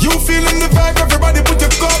 You feeling the vibe, everybody put your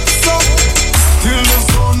cups up. Till the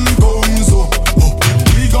sun comes up,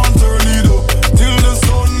 we gon' turn it up. Till the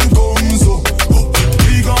sun comes up,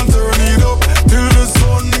 we gon' turn it up. Till the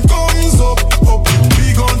sun comes up,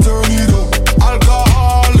 we gon' turn it up.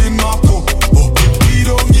 Alcohol in my cup, we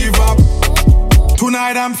don't give up.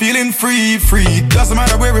 Tonight I'm feeling free. Doesn't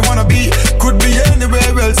matter where we wanna be. Could be anywhere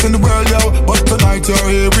else in the world, yo. But tonight you're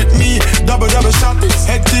here with me. Double shot.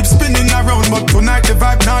 Head keeps spinning around, but tonight the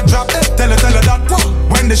vibe not drop. Tell her that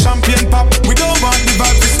when the champagne pop, we don't want the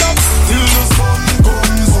vibe to stop. Till the sun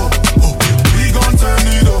comes up, we gon' turn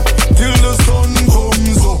it up. Till the sun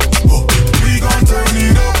comes up, we gon' turn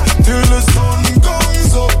it up. Till the sun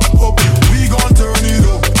comes up, we gon' turn it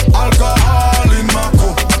up. Alcohol in my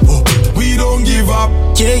cup, we don't give up.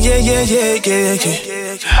 Yeah.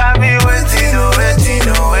 I be waiting,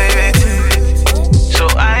 so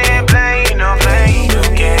I ain't playing no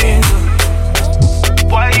games.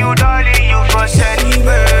 Why you darling, you for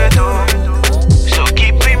celebrate,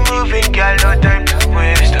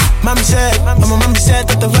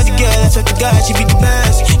 that she be the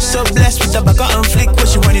best. She's so blessed with the back on flick. When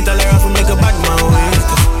she want it all around for make a bad man wait.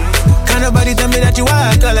 Can't nobody tell me that you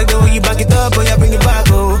walk. I like the way you back it up, boy, I bring it back,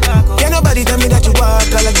 oh. Can't nobody tell me that you walk.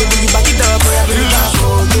 I like the way you back it up, boy, I bring it back,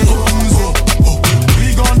 oh, yeah.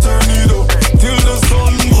 We gon' turn it up till the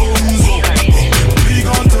sun comes up. We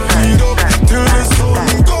gon' turn it up till the sun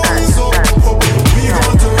comes up. We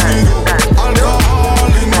gon' turn it up,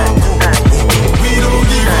 alcohol in my cup. We don't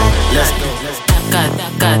give up. Let's go.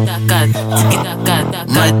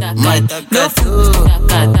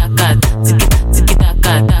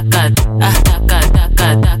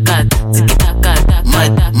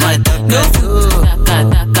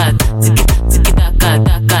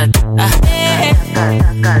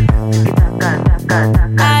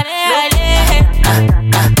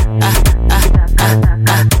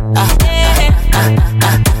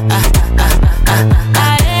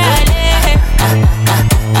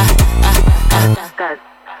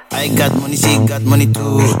 I got money, she got money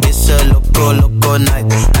too. It's a loco, loco night.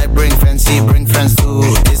 I bring fancy, bring friends too.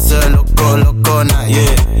 It's a loco, loco night.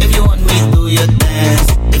 Yeah. If you want me, do your dance.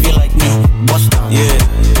 If you like me, bust down. Yeah.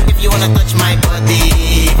 If you wanna touch my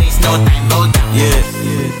body, waste no time, go down. Yeah.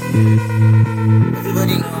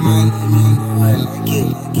 Everybody know my name, I like it,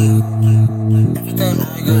 like it. Every time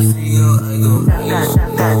I go see you, I go.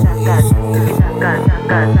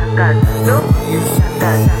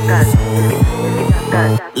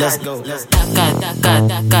 Let's go.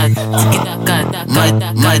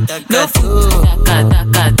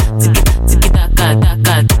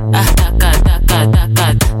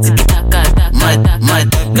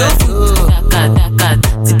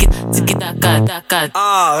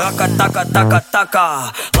 Rakka taka taka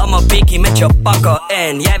taka. Laat me pikkie met je pakken.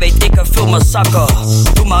 En jij weet ik vul mijn zakken.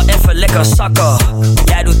 Doe maar even lekker zakken.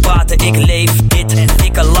 Jij doet praten, ik leef dit.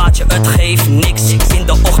 Ik laat je, het geeft niks. In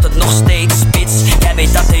de ochtend nog steeds spits. Jij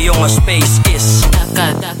weet dat de jongen space is.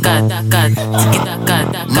 Taka taka taka. Tiki taka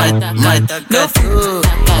taka taka. Go through.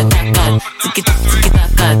 Taka taka. Tiki tiki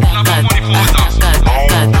taka taka. Taka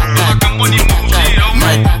taka taka.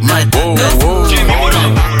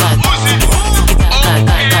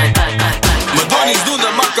 Mijn donnies doen de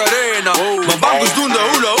Macarena. Mijn bankers doen de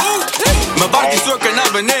hula hoop. Mijn barkies drukken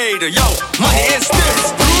naar beneden. Yo, money is stips,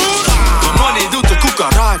 broer. Mijn money doet de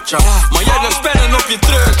cucaracha. Maar jij blijft spannen op je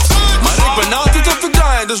trucks. Maar ik ben altijd op de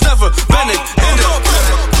grind, dus never ben ik in de put.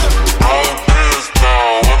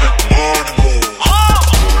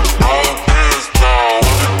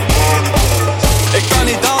 Ik kan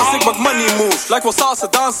niet dansen, ik maak money moves. Lijkt wel salsa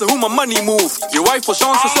dansen, hoe mijn money move. Je wife voor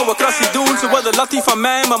chance, zo wat krassie doen. Ze willen latie van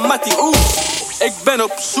mij, maar mattie oeh. Ik ben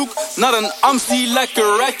op zoek naar een Amst die lekker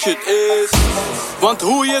ratchet is. Want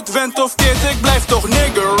hoe je het went of keert, ik blijf toch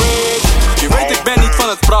nigger rich. Je weet ik ben niet van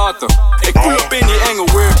het praten. Ik pull op in die enge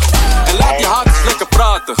weird. En laat die haters lekker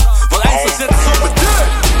praten. Want eindelijk zitten ze op het deur.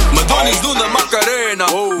 Mijn donnies doen de Macarena.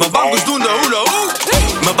 Mijn bankers doen de hula hoop.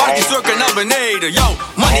 Mijn barkies drukken naar beneden. Yo,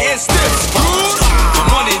 money is stips, broer. Mijn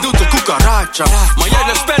money doet de cucaracha. Maar jij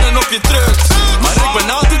blijft spannen op je trucks. Maar ik ben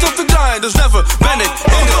altijd op de grind, dus never ben ik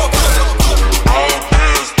in de put.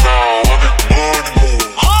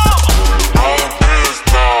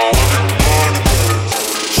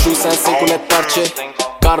 Shoes en Seiko met parche.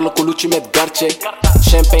 Carlo Colucci met Garche.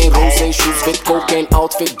 Champagne, rosé, shoes wit, cocaine,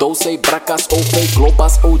 outfit, doze, bracas, OV,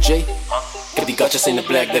 globas, OJ. Kijk die gatjes in de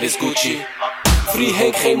black, dat is Gucci. Free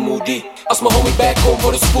Henk, geen Moody. Als mijn homie backkomt,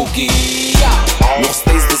 wordt het spooky. Ja. Nog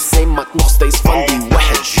steeds de same, maak nog steeds van die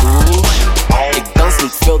wahed shoes. Ik dans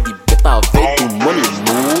niet veel, die beta weet, doe money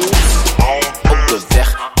moves. Op de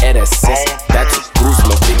weg, RS6, that's a cruise.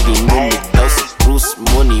 Mijn biggie noem ik Duitse cruise.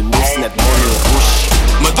 Money moves, net money rush.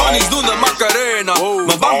 Mijn donnies doen de Macarena.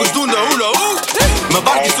 Mijn bankers doen de hula hoop. Mijn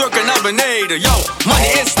barkies drukken naar beneden. Yo,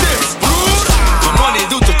 money is stips, broer. Mijn money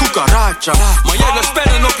doet de cucaracha. Maar jij blijft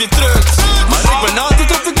spannen op je trucks. Maar ik ben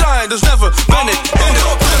altijd op de grind, dus never ben ik in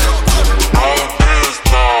de put.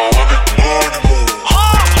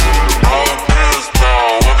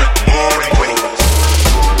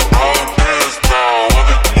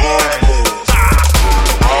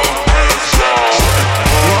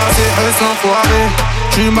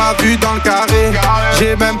 Tu m'as vu dans le carré,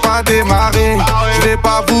 j'ai même pas démarré. Je vais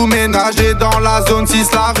pas vous ménager dans la zone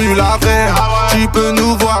 6, la rue la vraie. Tu peux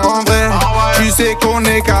nous voir en vrai, tu sais qu'on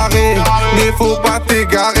est carré. Mais faut pas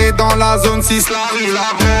t'égarer dans la zone 6, la rue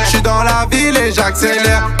la vraie. J'suis dans la ville et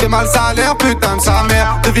j'accélère, t'es mal salaire, putain de sa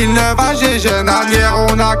mère. De Villeneuve à Gégène à Nières,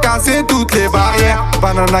 on a cassé toutes les barrières.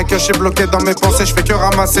 Banana que j'suis bloqué dans mes pensées, j'fais que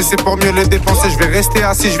ramasser, c'est pour mieux les dépenser. J'vais rester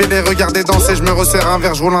assis, j'vais les regarder danser. J'me resserre un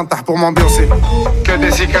verre, j'roule un tard pour m'ambiancer. Que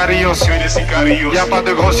des cicatrices sicarios. Y'a pas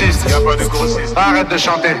de grossistes. Arrête de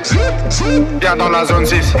chanter. Viens dans la zone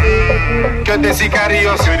 6. Que des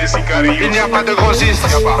sicarios. Il n'y a pas de grossistes.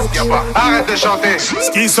 Arrête de chanter.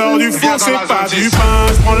 Ce qui sort du four, c'est pas du pain.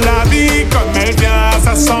 J'prends la vie comme elle vient.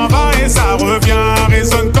 Ça s'en va et ça revient.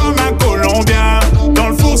 Résonne comme un Colombien. Dans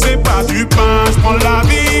le four, c'est pas du pain. J'prends la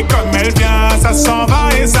vie comme elle vient. Ça s'en va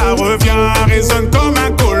et ça revient. Résonne comme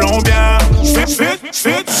un Colombien. J'fais du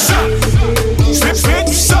sale. J'fais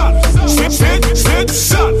du sale. J'fais du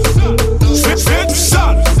sale. J'fais du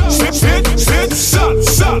sale. J'fais du sale.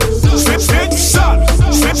 J'fais du sale.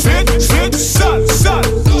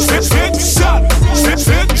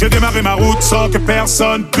 J'ai démarré ma route sans que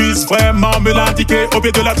personne puisse vraiment me l'indiquer. Au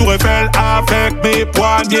pied de la tour Eiffel avec mes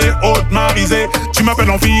poignets hautement risés. Tu m'appelles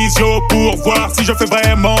en visio pour voir si je fais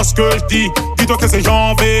vraiment ce que je dis. Dis-toi que ces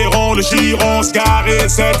gens verront le giron se garer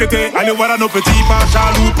cet été. Allez voilà nos petits pas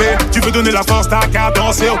chaloupés. Tu veux donner la force, t'as qu'à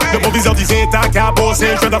danser. Le proviseur disait t'as qu'à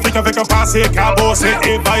bosser. Je viens d'Afrique avec un passé cabossé.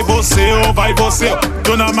 Et va y bosser, on va y bosser.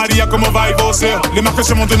 Donna Maria comme on va y bosser. Les marques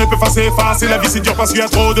sur mon dos ne peuvent pas s'effacer. La vie c'est dur parce qu'il y a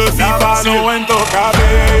trop de filles.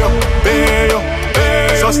 Bello,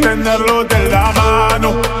 sostenerlo de la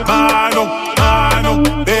mano,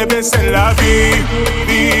 bébé c'est la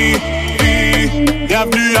vie,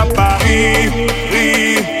 bienvenue à Paris,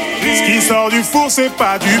 Ce qui sort du four c'est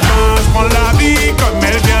pas du pain, j'prends la vie comme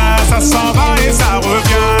elle vient, ça s'en va et ça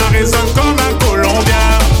revient,